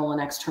internal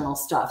and external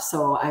stuff.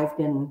 So I've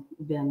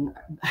been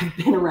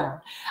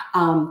around.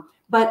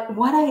 But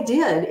what I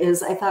did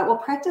is I thought, well,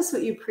 practice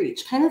what you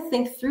preach, kind of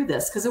think through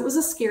this, because it was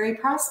a scary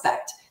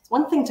prospect. It's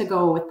one thing to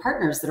go with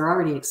partners that are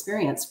already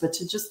experienced, but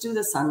to just do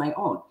this on my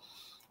own.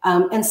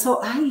 And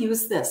so I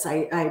used this.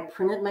 I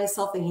printed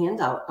myself a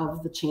handout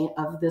of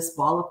this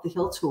ball up the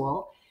hill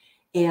tool.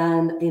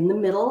 And in the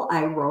middle,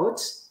 I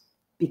wrote,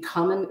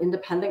 become an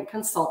independent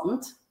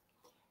consultant.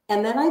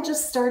 And then I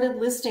just started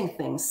listing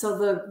things. So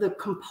the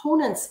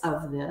components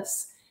of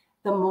this,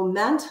 the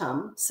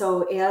momentum.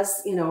 So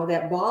as you know,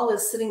 that ball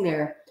is sitting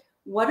there.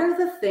 What are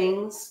the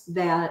things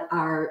that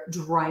are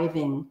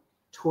driving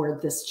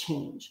toward this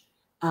change?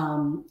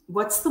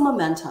 What's the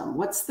momentum?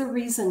 What's the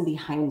reason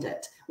behind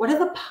it? What are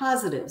the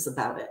positives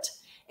about it?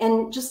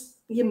 And just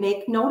you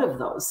make note of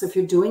those. So if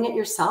you're doing it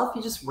yourself,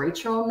 you just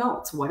write your own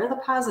notes. What are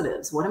the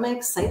positives? What am I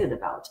excited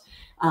about?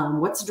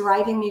 What's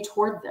driving me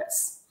toward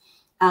this?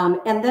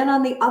 And then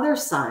on the other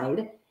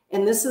side,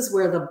 and this is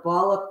where the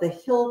ball up the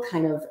hill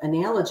kind of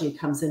analogy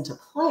comes into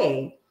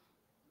play.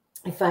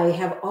 If I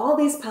have all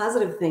these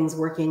positive things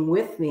working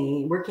with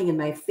me, working in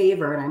my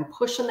favor, and I'm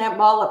pushing that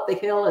ball up the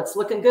hill, it's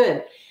looking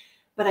good,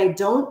 but I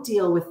don't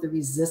deal with the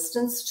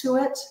resistance to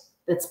it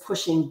that's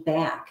pushing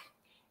back.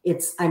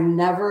 I'm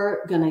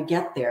never going to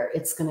get there.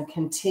 It's going to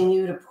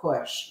continue to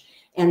push.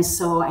 And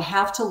so I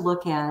have to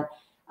look at,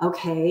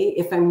 okay,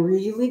 if I'm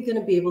really going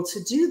to be able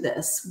to do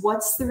this,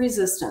 what's the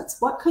resistance?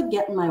 What could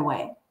get in my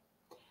way?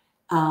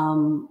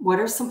 What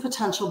are some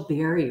potential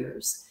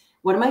barriers?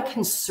 What am I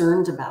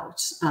concerned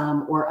about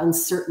or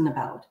uncertain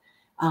about?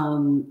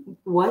 And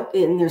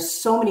there's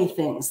so many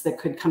things that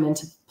could come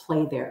into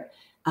play there.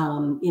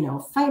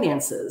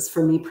 Finances,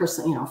 for me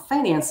personally,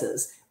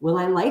 finances. Will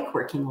I like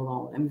working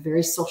alone? I'm a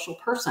very social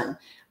person.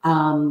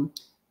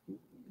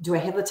 Do I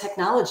have the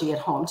technology at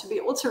home to be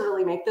able to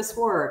really make this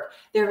work?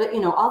 There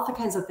are, all the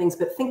kinds of things,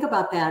 but think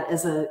about that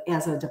as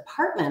a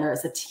department or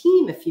as a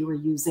team. If you were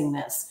using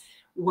this,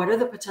 what are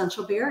the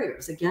potential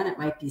barriers? Again, it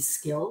might be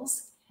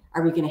skills.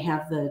 Are we going to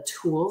have the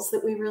tools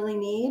that we really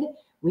need?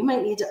 We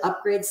might need to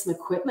upgrade some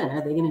equipment.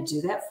 Are they going to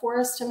do that for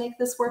us to make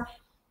this work?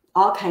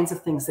 All kinds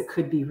of things that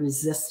could be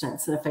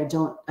resistance. And if I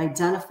don't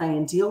identify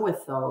and deal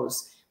with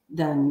those,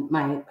 then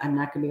I'm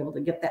not going to be able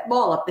to get that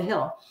ball up the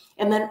hill.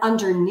 And then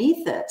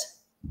underneath it,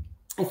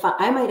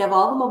 I might have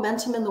all the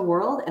momentum in the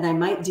world and I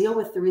might deal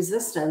with the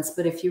resistance.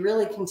 But if you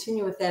really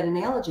continue with that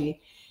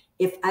analogy,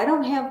 if I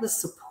don't have the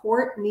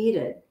support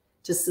needed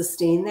to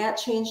sustain that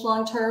change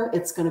long-term,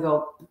 it's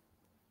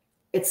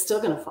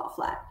still going to fall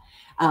flat.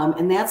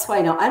 And that's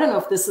why now, I don't know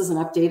if this is an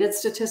updated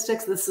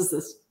statistics. This is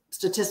the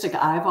statistic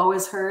I've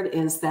always heard,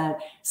 is that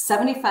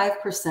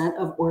 75%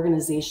 of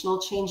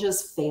organizational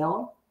changes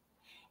fail.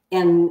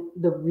 And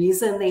the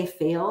reason they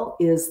fail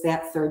is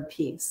that third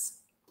piece,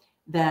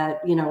 that,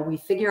 we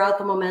figure out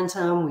the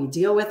momentum, we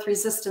deal with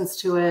resistance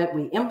to it,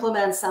 we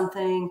implement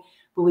something,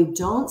 but we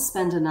don't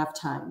spend enough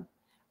time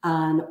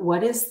on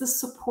what is the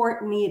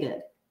support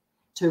needed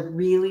to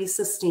really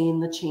sustain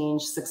the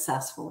change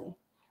successfully.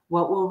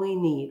 What will we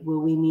need?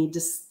 Will we need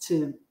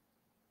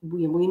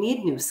we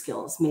need new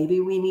skills? Maybe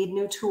we need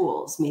new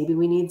tools. Maybe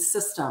we need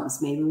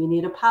systems. Maybe we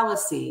need a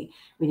policy.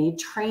 We need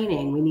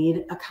training. We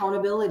need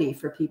accountability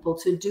for people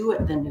to do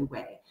it the new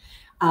way.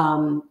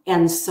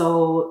 And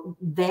so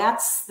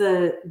that's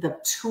the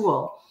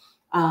tool.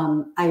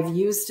 I've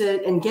used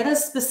it, and get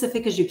as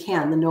specific as you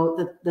can, the note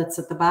that's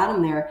at the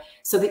bottom there,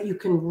 so that you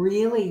can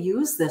really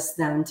use this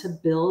then to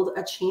build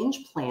a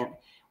change plan,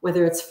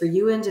 whether it's for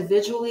you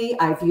individually.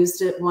 I've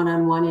used it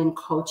one-on-one in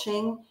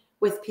coaching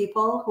with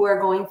people who are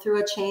going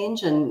through a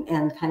change and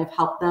kind of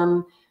help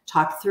them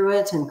talk through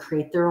it and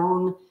create their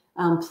own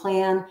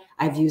plan.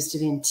 I've used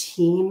it in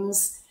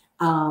teams.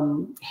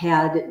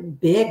 had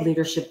big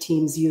leadership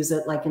teams use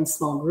it like in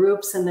small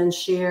groups and then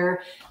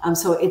share.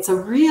 So it's a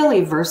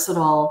really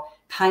versatile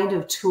kind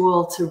of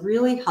tool to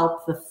really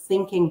help the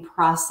thinking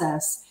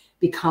process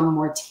become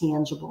more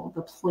tangible,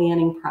 the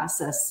planning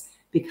process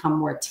become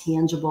more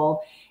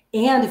tangible.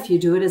 And if you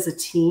do it as a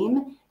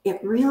team, it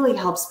really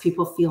helps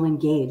people feel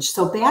engaged.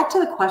 So back to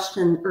the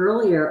question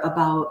earlier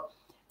about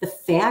the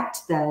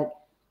fact that,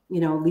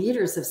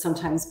 leaders have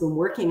sometimes been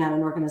working on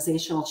an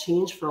organizational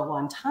change for a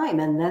long time,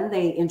 and then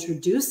they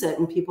introduce it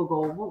and people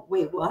go,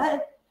 wait,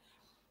 what?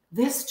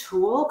 This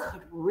tool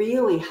could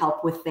really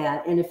help with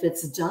that. And if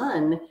it's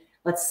done,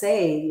 let's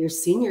say your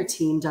senior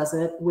team does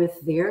it with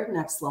their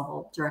next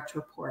level direct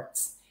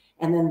reports.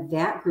 And then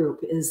that group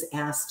is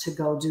asked to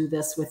go do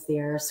this with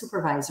their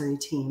supervisory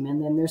team.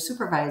 And then their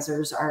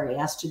supervisors are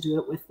asked to do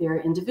it with their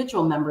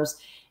individual members.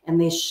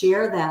 And they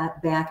share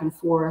that back and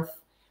forth.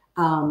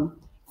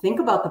 Think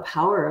about the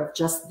power of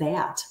just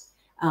that.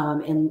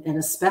 And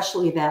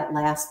especially that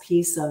last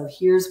piece of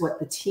here's what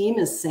the team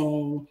is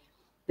saying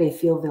they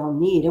feel they'll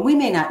need. And we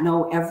may not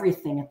know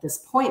everything at this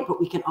point, but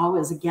we can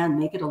always, again,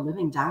 make it a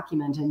living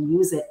document and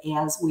use it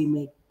as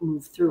we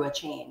move through a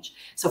change.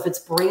 So if it's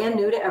brand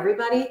new to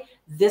everybody,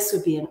 this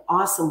would be an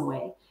awesome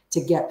way to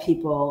get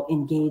people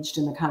engaged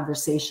in the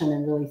conversation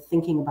and really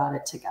thinking about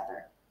it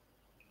together.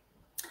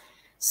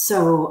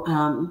 So,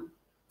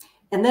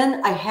 and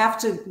then I have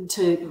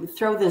to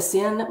throw this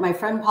in. My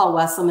friend Paul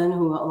Wesselman,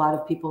 who a lot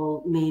of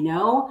people may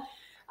know,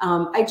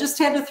 I just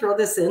had to throw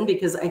this in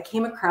because I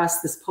came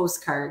across this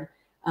postcard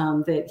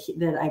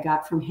that I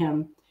got from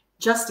him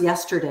just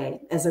yesterday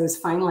as I was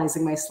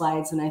finalizing my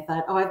slides. And I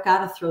thought, oh, I've got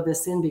to throw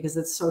this in because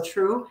it's so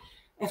true.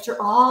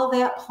 After all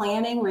that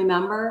planning,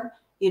 remember,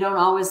 you don't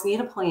always need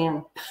a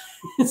plan.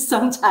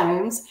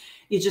 Sometimes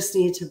you just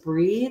need to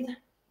breathe,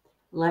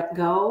 let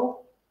go,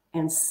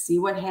 and see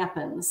what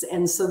happens.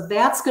 And so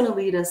that's going to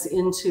lead us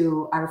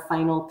into our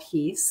final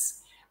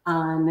piece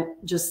on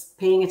just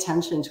paying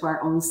attention to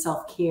our own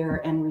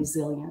self-care and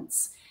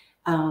resilience.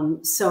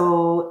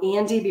 So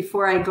Andy,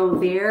 before I go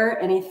there,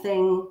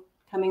 anything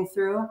coming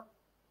through?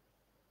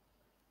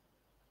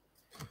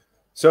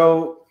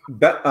 So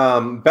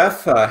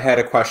Beth had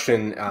a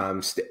question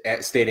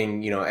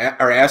stating,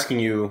 or asking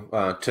you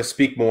to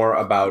speak more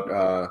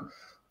about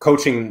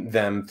coaching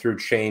them through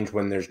change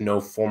when there's no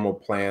formal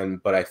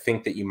plan, but I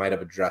think that you might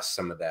have addressed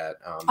some of that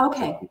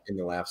in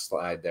the last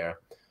slide there.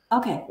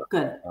 Okay,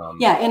 good.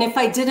 Yeah, and if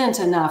I didn't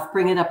enough,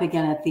 bring it up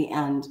again at the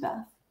end,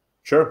 Beth.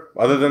 Sure.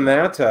 Other than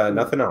that,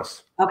 nothing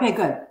else. Okay,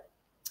 good.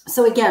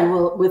 So again,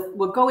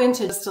 we'll go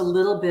into just a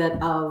little bit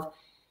of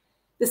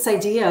this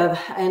idea of,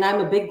 and I'm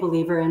a big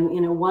believer in,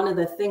 one of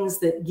the things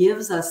that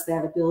gives us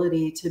that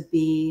ability to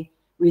be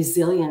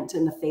resilient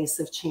in the face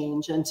of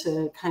change and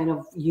to kind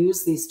of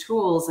use these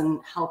tools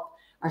and help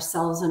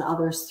ourselves and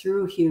others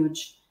through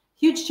huge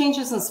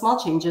changes and small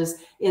changes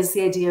is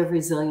the idea of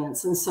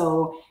resilience. And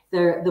so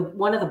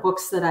one of the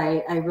books that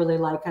I really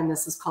like on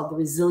this is called The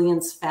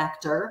Resilience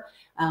Factor.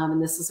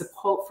 And this is a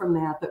quote from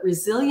that, but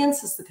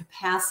resilience is the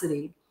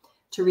capacity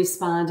to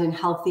respond in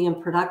healthy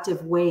and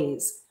productive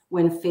ways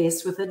when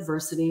faced with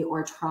adversity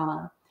or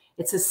trauma.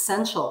 It's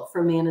essential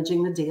for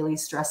managing the daily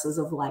stresses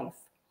of life.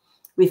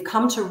 We've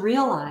come to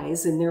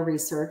realize in their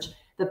research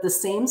that the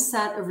same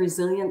set of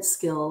resilient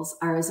skills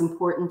are as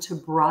important to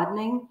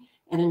broadening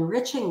and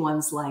enriching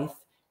one's life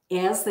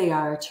as they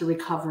are to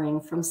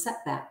recovering from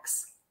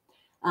setbacks.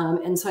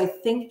 And so I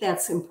think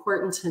that's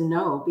important to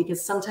know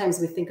because sometimes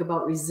we think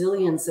about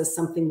resilience as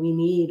something we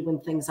need when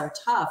things are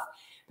tough.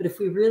 But if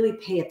we really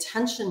pay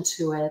attention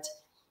to it,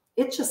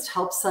 it just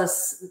helps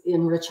us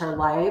enrich our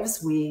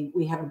lives. We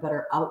have a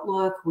better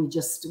outlook.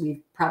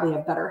 We probably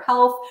have better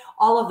health.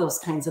 All of those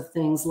kinds of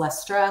things,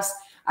 less stress,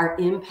 are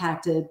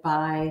impacted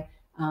by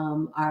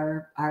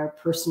our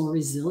personal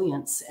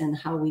resilience and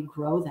how we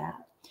grow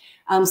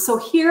that. So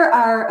here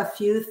are a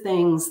few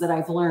things that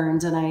I've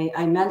learned. And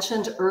I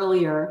mentioned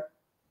earlier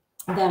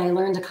that I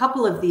learned a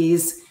couple of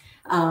these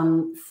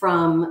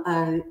from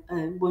a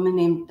woman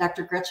named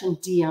Dr. Gretchen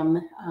Diem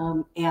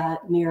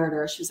at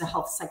Meriter. She was a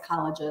health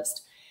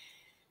psychologist.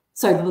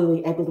 So I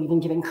believe in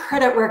giving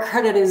credit where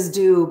credit is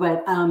due.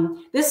 But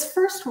this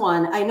first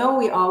one, I know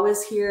we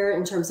always hear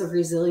in terms of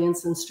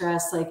resilience and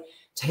stress, like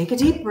take a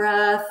deep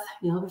breath,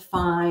 you'll be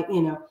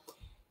fine.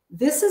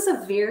 This is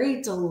a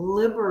very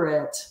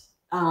deliberate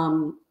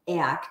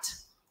act.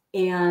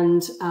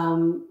 And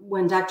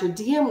when Dr.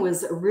 Diem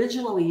was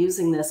originally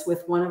using this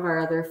with one of our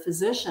other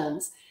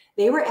physicians,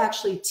 they were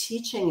actually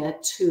teaching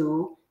it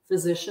to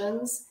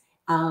physicians.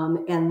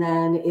 And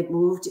then it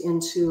moved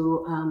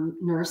into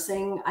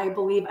nursing, I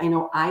believe. I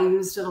know I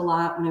used it a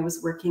lot when I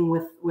was working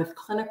with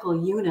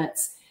clinical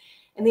units.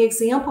 And the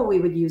example we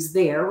would use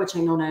there, which I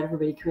know not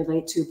everybody can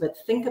relate to, but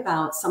think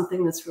about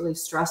something that's really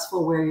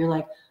stressful where you're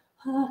like,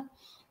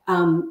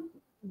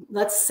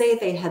 let's say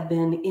they had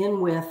been in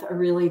with a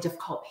really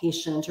difficult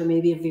patient or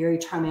maybe a very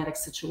traumatic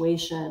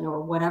situation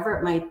or whatever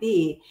it might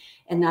be.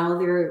 And now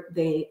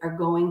they are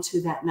going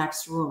to that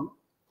next room.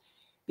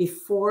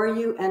 Before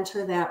you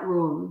enter that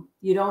room,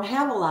 you don't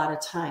have a lot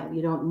of time.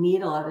 You don't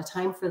need a lot of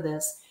time for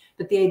this.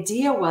 But the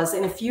idea was,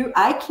 and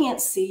I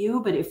can't see you,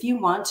 but if you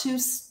want to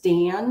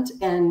stand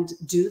and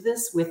do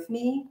this with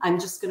me, I'm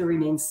just going to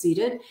remain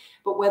seated.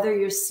 But whether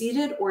you're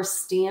seated or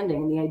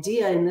standing, the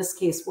idea in this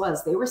case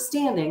was they were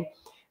standing,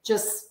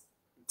 just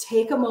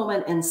take a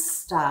moment and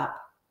stop.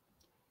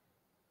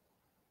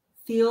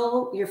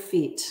 Feel your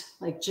feet,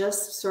 like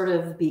just sort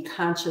of be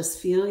conscious,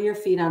 feel your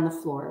feet on the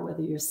floor,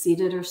 whether you're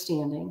seated or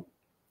standing.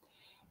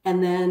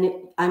 And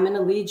then I'm going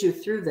to lead you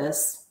through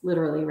this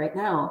literally right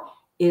now,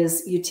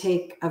 is you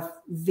take a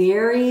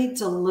very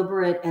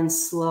deliberate and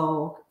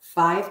slow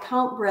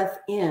 5-count breath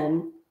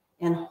in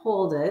and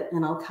hold it,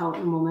 and I'll count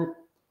in a moment.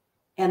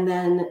 And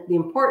then the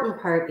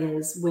important part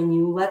is when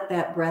you let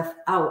that breath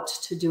out,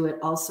 to do it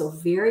also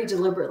very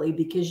deliberately,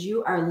 because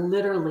you are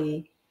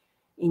literally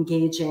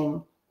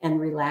engaging and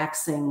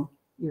relaxing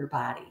your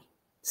body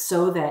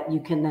so that you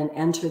can then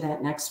enter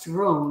that next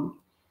room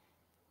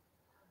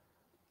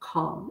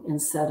calm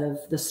instead of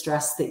the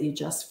stress that you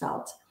just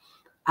felt.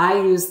 I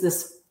use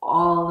this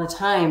all the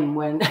time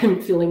when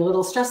I'm feeling a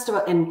little stressed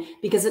about, and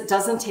because it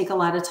doesn't take a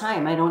lot of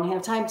time. I don't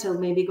have time to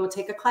maybe go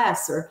take a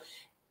class or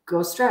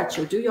go stretch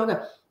or do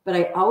yoga, but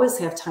I always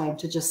have time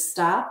to just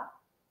stop.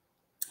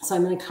 So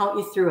I'm going to count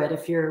you through it.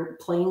 If you're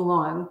playing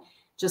along,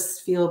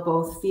 just feel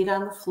both feet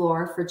on the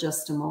floor for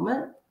just a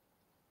moment.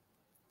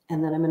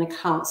 And then I'm going to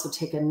count. So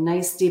take a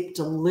nice, deep,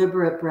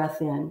 deliberate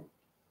breath in.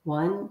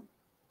 1,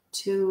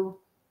 2,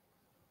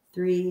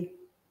 3,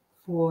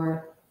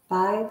 4,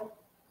 5.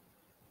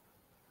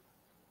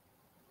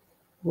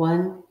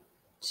 1,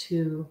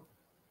 2,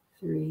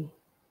 3,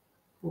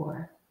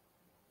 4,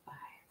 5.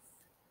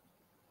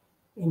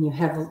 And you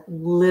have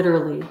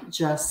literally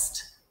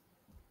just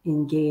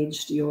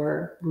engaged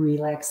your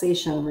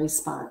relaxation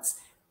response.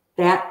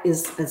 That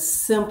is a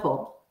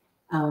simple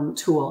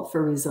tool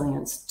for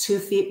resilience. 2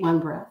 feet, 1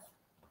 breath.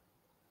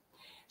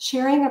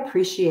 Sharing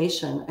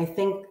appreciation. I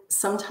think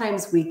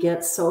sometimes we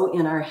get so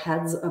in our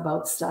heads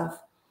about stuff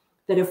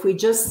that if we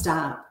just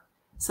stop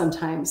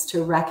sometimes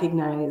to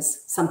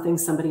recognize something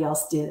somebody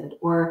else did,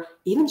 or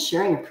even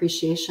sharing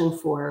appreciation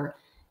for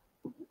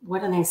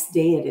what a nice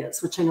day it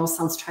is, which I know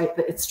sounds trite,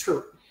 but it's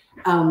true.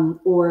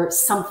 Or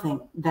something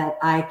that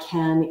I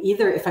can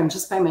either, if I'm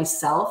just by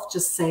myself,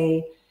 just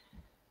say,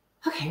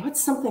 okay,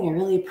 what's something I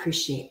really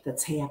appreciate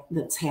that's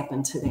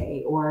happened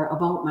today, or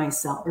about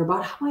myself, or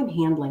about how I'm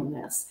handling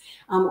this.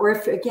 Or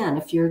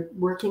if you're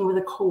working with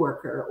a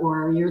coworker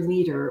or your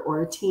leader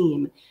or a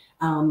team,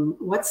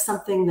 what's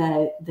something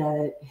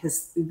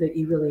that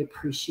you really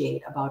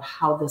appreciate about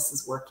how this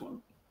is working?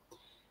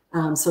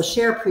 So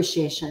share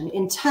appreciation,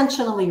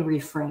 intentionally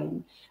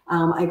reframe.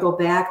 I go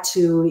back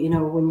to,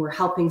 when we're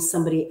helping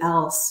somebody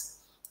else,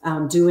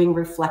 doing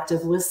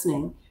reflective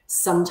listening.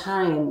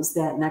 Sometimes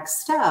that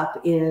next step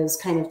is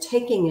kind of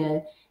taking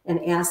it and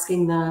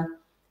asking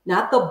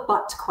not the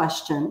but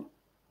question.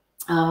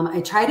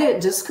 I try to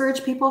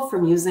discourage people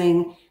from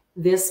using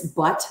this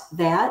but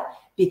that,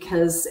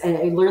 because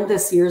I learned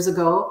this years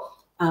ago.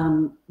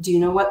 Do you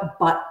know what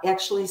but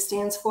actually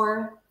stands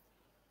for?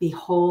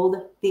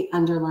 Behold the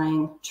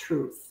underlying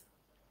truth.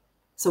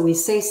 So we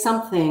say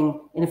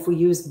something, and if we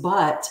use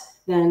but,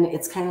 then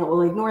it's kind of,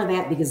 well, ignore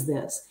that because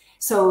this.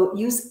 So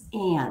use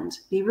and.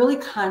 Be really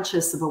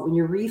conscious about when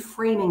you're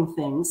reframing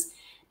things,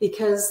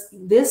 because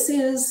this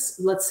is,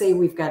 let's say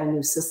we've got a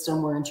new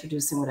system we're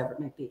introducing, whatever it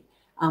might be.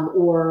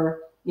 Or,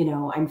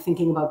 I'm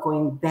thinking about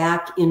going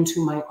back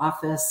into my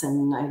office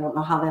and I don't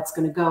know how that's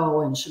going to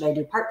go. And should I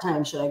do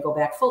part-time? Should I go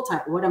back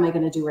full-time? What am I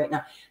going to do right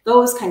now?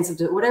 Those kinds of,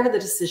 whatever the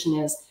decision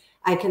is,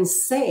 I can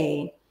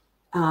say,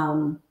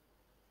 I'm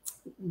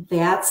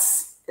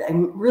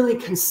really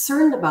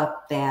concerned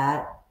about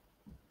that.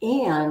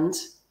 And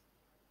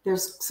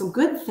there's some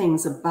good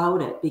things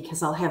about it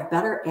because I'll have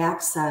better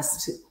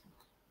access to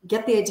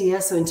get the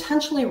idea. So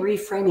intentionally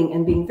reframing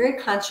and being very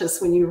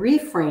conscious when you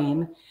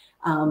reframe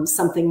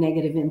something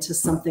negative into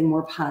something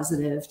more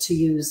positive, to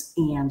use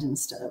and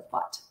instead of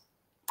but.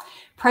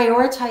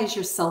 Prioritize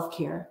your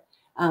self-care.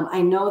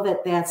 I know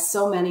that that's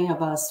so many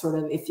of us sort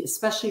of,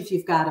 especially if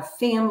you've got a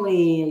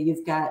family,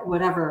 you've got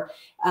whatever,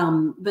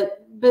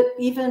 but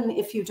even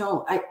if you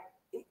don't,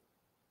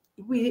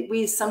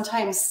 we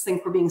sometimes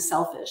think we're being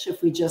selfish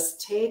if we just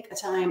take a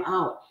time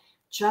out,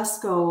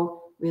 just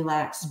go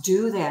relax,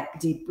 do that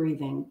deep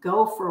breathing,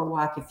 go for a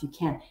walk if you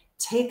can,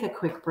 take a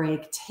quick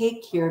break,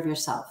 take care of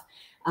yourself,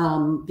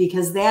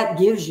 because that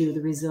gives you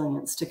the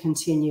resilience to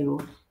continue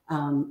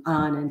on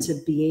and to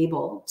be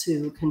able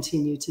to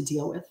continue to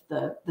deal with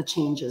the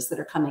changes that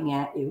are coming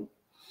at you.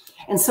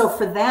 And so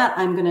for that,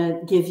 I'm going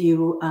to give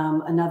you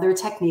another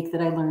technique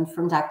that I learned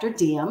from Dr.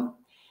 Diem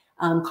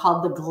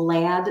called the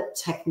GLAD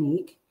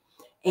technique.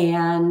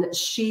 And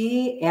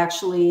she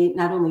actually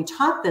not only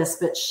taught this,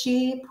 but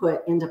she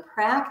put into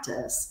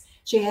practice.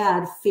 She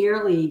had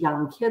fairly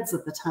young kids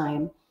at the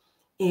time.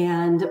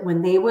 And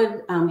when they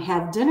would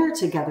have dinner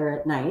together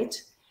at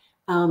night,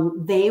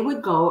 they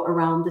would go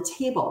around the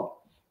table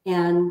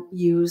and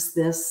use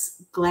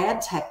this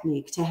GLAD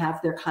technique to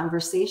have their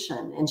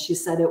conversation. And she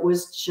said it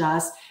was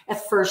just,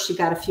 at first she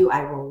got a few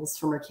eye rolls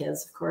from her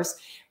kids, of course,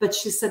 but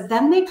she said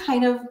then they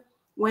kind of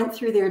went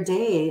through their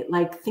day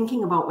like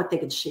thinking about what they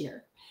could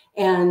share.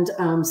 And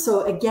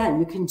so again,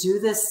 you can do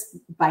this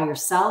by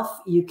yourself.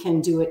 You can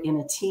do it in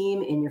a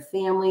team, in your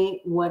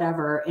family,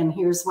 whatever. And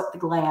here's what the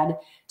GLAD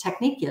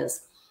technique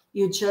is.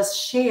 You just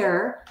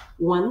share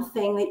one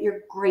thing that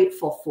you're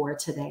grateful for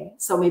today.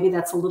 So maybe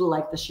that's a little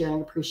like the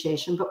sharing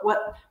appreciation, but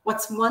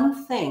what's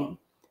one thing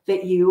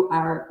that you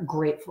are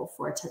grateful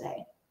for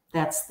today?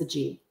 That's the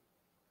G.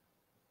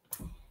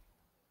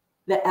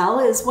 The L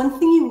is one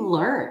thing you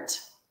learned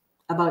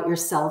about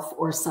yourself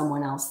or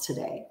someone else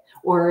today.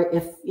 Or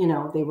if, you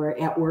know, they were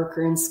at work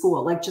or in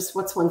school, like just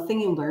what's one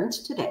thing you learned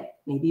today?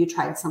 Maybe you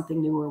tried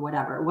something new or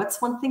whatever.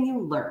 What's one thing you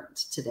learned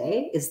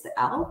today is the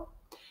L.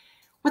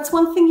 What's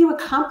one thing you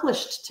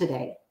accomplished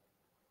today?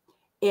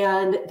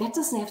 And that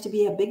doesn't have to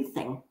be a big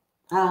thing.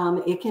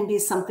 It can be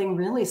something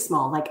really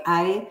small. Like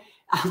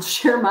I'll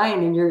share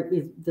mine,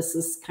 and this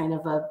is kind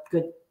of a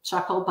good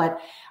chuckle,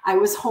 but I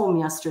was home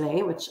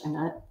yesterday, which I'm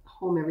not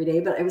home every day,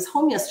 but I was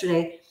home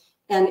yesterday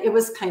and it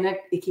was kind of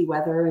icky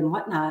weather and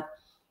whatnot.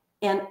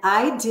 And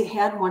I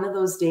had one of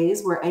those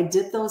days where I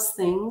did those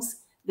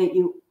things that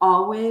you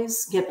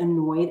always get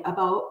annoyed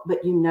about,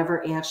 but you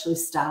never actually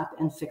stop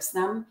and fix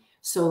them.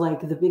 So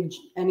like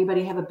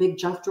anybody have a big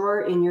junk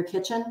drawer in your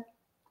kitchen?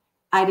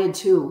 I did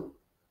too.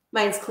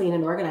 Mine's clean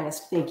and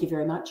organized. Thank you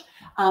very much.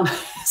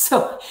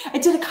 So I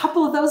did a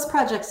couple of those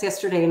projects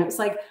yesterday and it was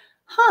like,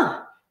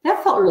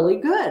 that felt really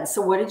good.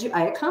 So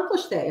I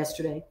accomplished that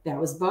yesterday. That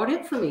was about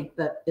it for me,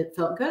 but it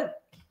felt good.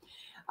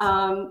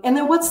 And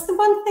then what's the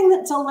one thing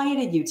that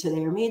delighted you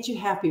today or made you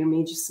happy or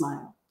made you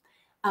smile?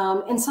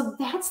 And so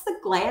that's the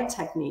GLAD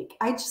technique.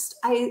 It's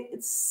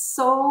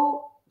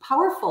so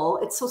powerful.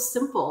 It's so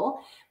simple,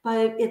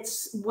 but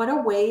what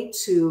a way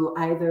to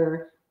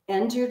either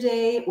end your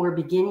day or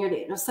begin your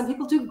day. You know, some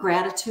people do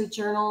gratitude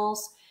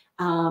journals.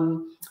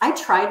 I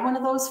tried one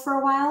of those for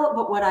a while,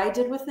 but what I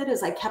did with it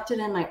is I kept it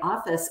in my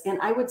office and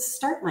I would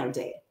start my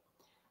day.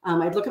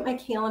 I'd look at my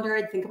calendar,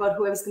 I'd think about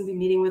who I was going to be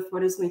meeting with,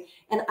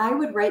 and I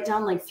would write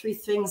down like 3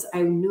 things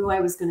I knew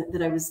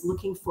that I was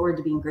looking forward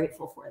to being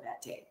grateful for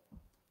that day.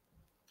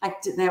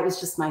 That was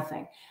just my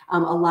thing. A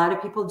lot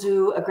of people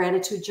do a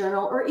gratitude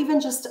journal or even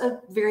just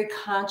a very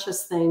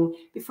conscious thing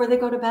before they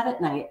go to bed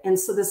at night. And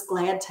so this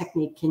GLAD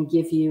technique can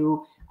give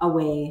you a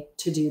way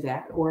to do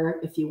that. Or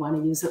if you want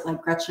to use it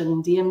like Gretchen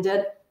and Diem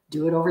did,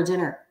 do it over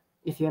dinner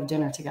if you have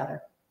dinner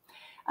together.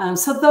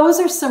 So those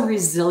are some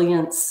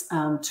resilience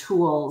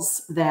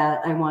tools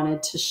that I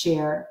wanted to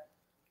share.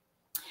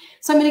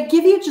 So I'm going to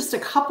give you just a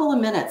couple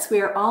of minutes.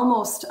 We are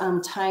almost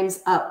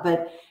time's up,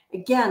 but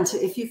again,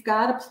 if you've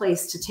got a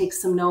place to take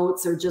some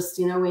notes or just,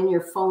 in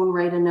your phone,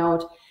 write a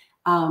note,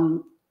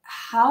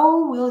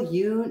 how will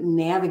you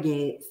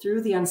navigate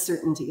through the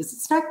uncertainties?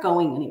 It's not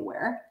going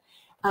anywhere.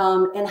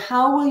 And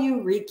how will you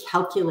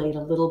recalculate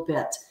a little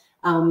bit?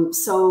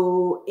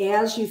 So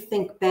as you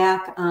think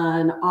back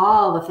on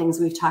all the things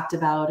we've talked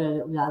about,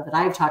 that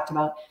I've talked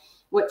about,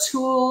 what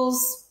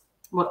tools,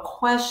 what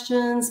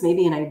questions,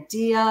 maybe an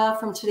idea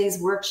from today's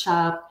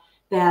workshop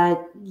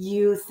that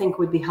you think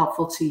would be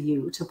helpful to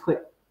you to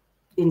put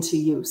into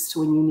use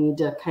when you need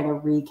to kind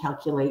of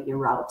recalculate your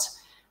route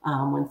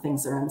when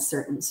things are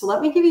uncertain. So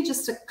let me give you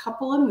just a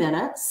couple of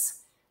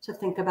minutes to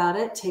think about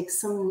it. Take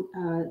some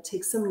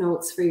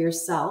notes for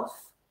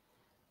yourself,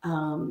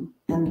 and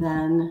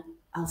then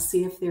I'll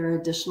see if there are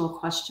additional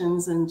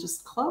questions and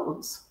just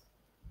close.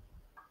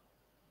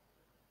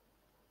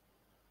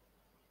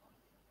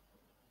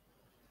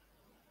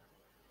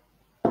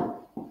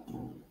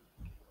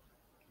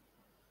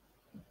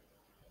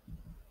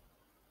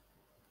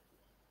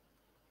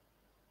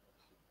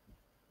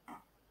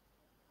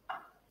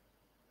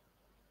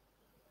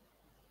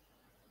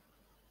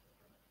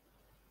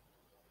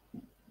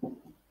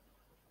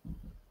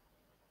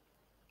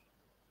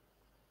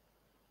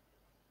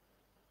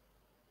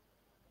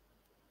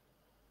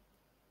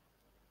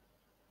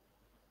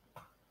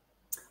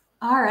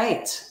 All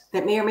right,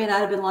 that may or may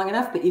not have been long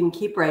enough, but you can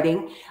keep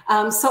writing.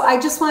 So I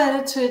just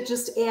wanted to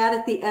just add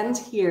at the end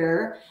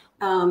here,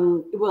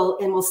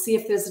 we'll see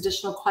if there's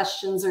additional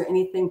questions or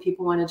anything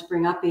people wanted to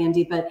bring up,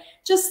 Andy, but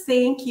just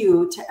thank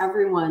you to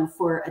everyone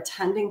for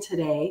attending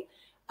today.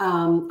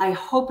 I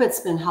hope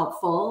it's been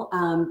helpful.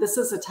 This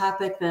is a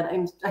topic that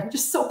I'm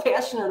just so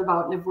passionate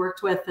about and have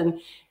worked with,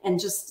 and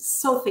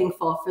just so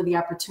thankful for the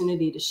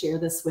opportunity to share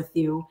this with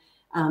you,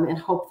 and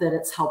hope that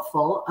it's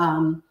helpful.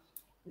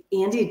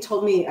 Andy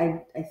told me,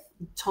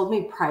 told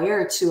me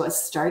prior to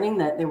us starting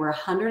that there were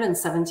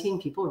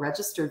 117 people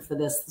registered for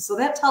this. So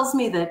that tells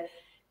me that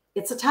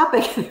it's a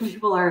topic that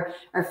people are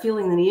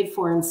feeling the need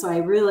for. And so I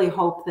really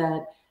hope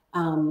that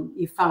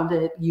you found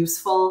it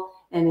useful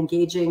and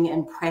engaging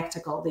and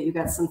practical, that you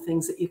got some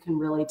things that you can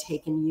really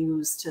take and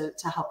use to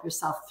help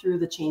yourself through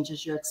the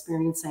changes you're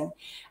experiencing.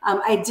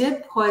 I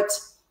did put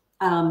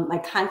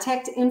my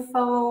contact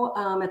info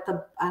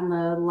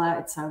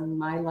it's on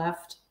my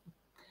left.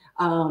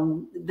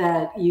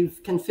 That you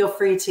can feel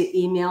free to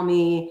email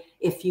me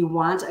if you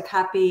want a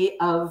copy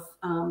of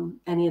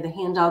any of the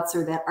handouts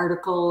or that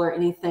article or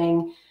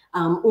anything.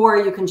 Or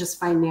you can just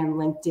find me on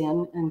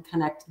LinkedIn and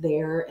connect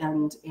there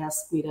and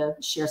ask me to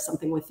share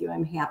something with you.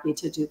 I'm happy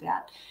to do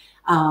that.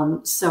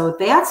 So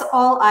that's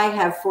all I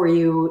have for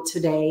you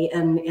today.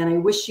 And I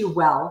wish you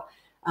well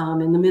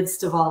in the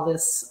midst of all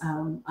this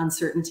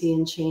uncertainty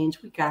and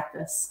change. We got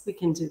this. We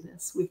can do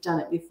this. We've done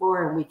it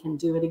before and we can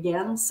do it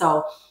again.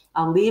 So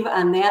I'll leave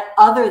on that.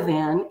 Other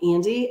than,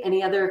 Andy,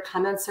 any other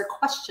comments or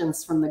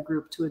questions from the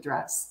group to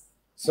address?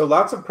 So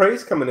lots of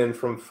praise coming in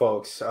from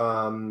folks.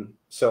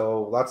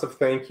 So lots of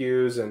thank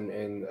yous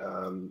and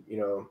you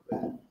know,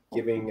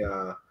 giving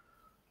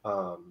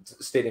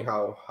stating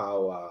how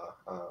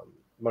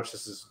much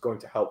this is going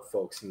to help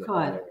folks in the Good.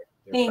 in their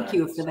Thank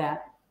you practice. for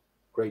that.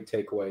 Great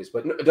takeaways,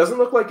 but it doesn't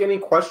look like any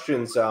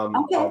questions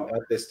Okay.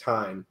 at this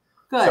time.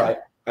 Good. So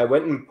I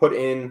went and put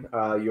in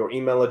your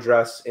email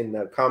address in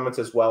the comments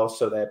as well,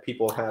 so that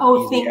people have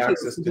easy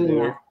access to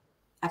do.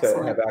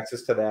 To have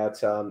access to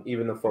that,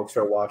 even the folks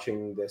who are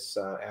watching this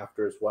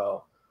after as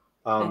well.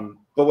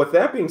 But with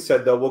that being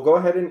said, though, we'll go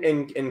ahead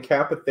and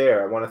cap it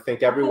there. I want to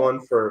thank everyone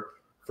for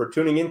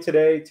tuning in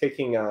today,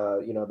 taking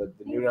you know, the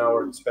noon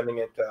hour and spending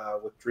it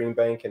with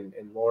DreamBank and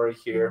Lori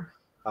here.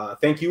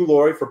 Thank you,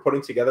 Lori, for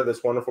putting together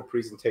this wonderful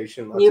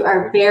presentation. You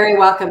are very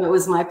welcome. It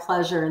was my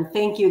pleasure, and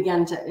thank you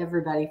again to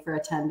everybody for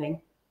attending.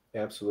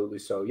 Absolutely.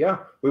 So yeah,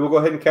 we will go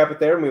ahead and cap it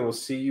there, and we will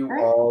see you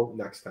all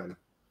next time.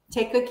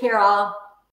 Take good care, all.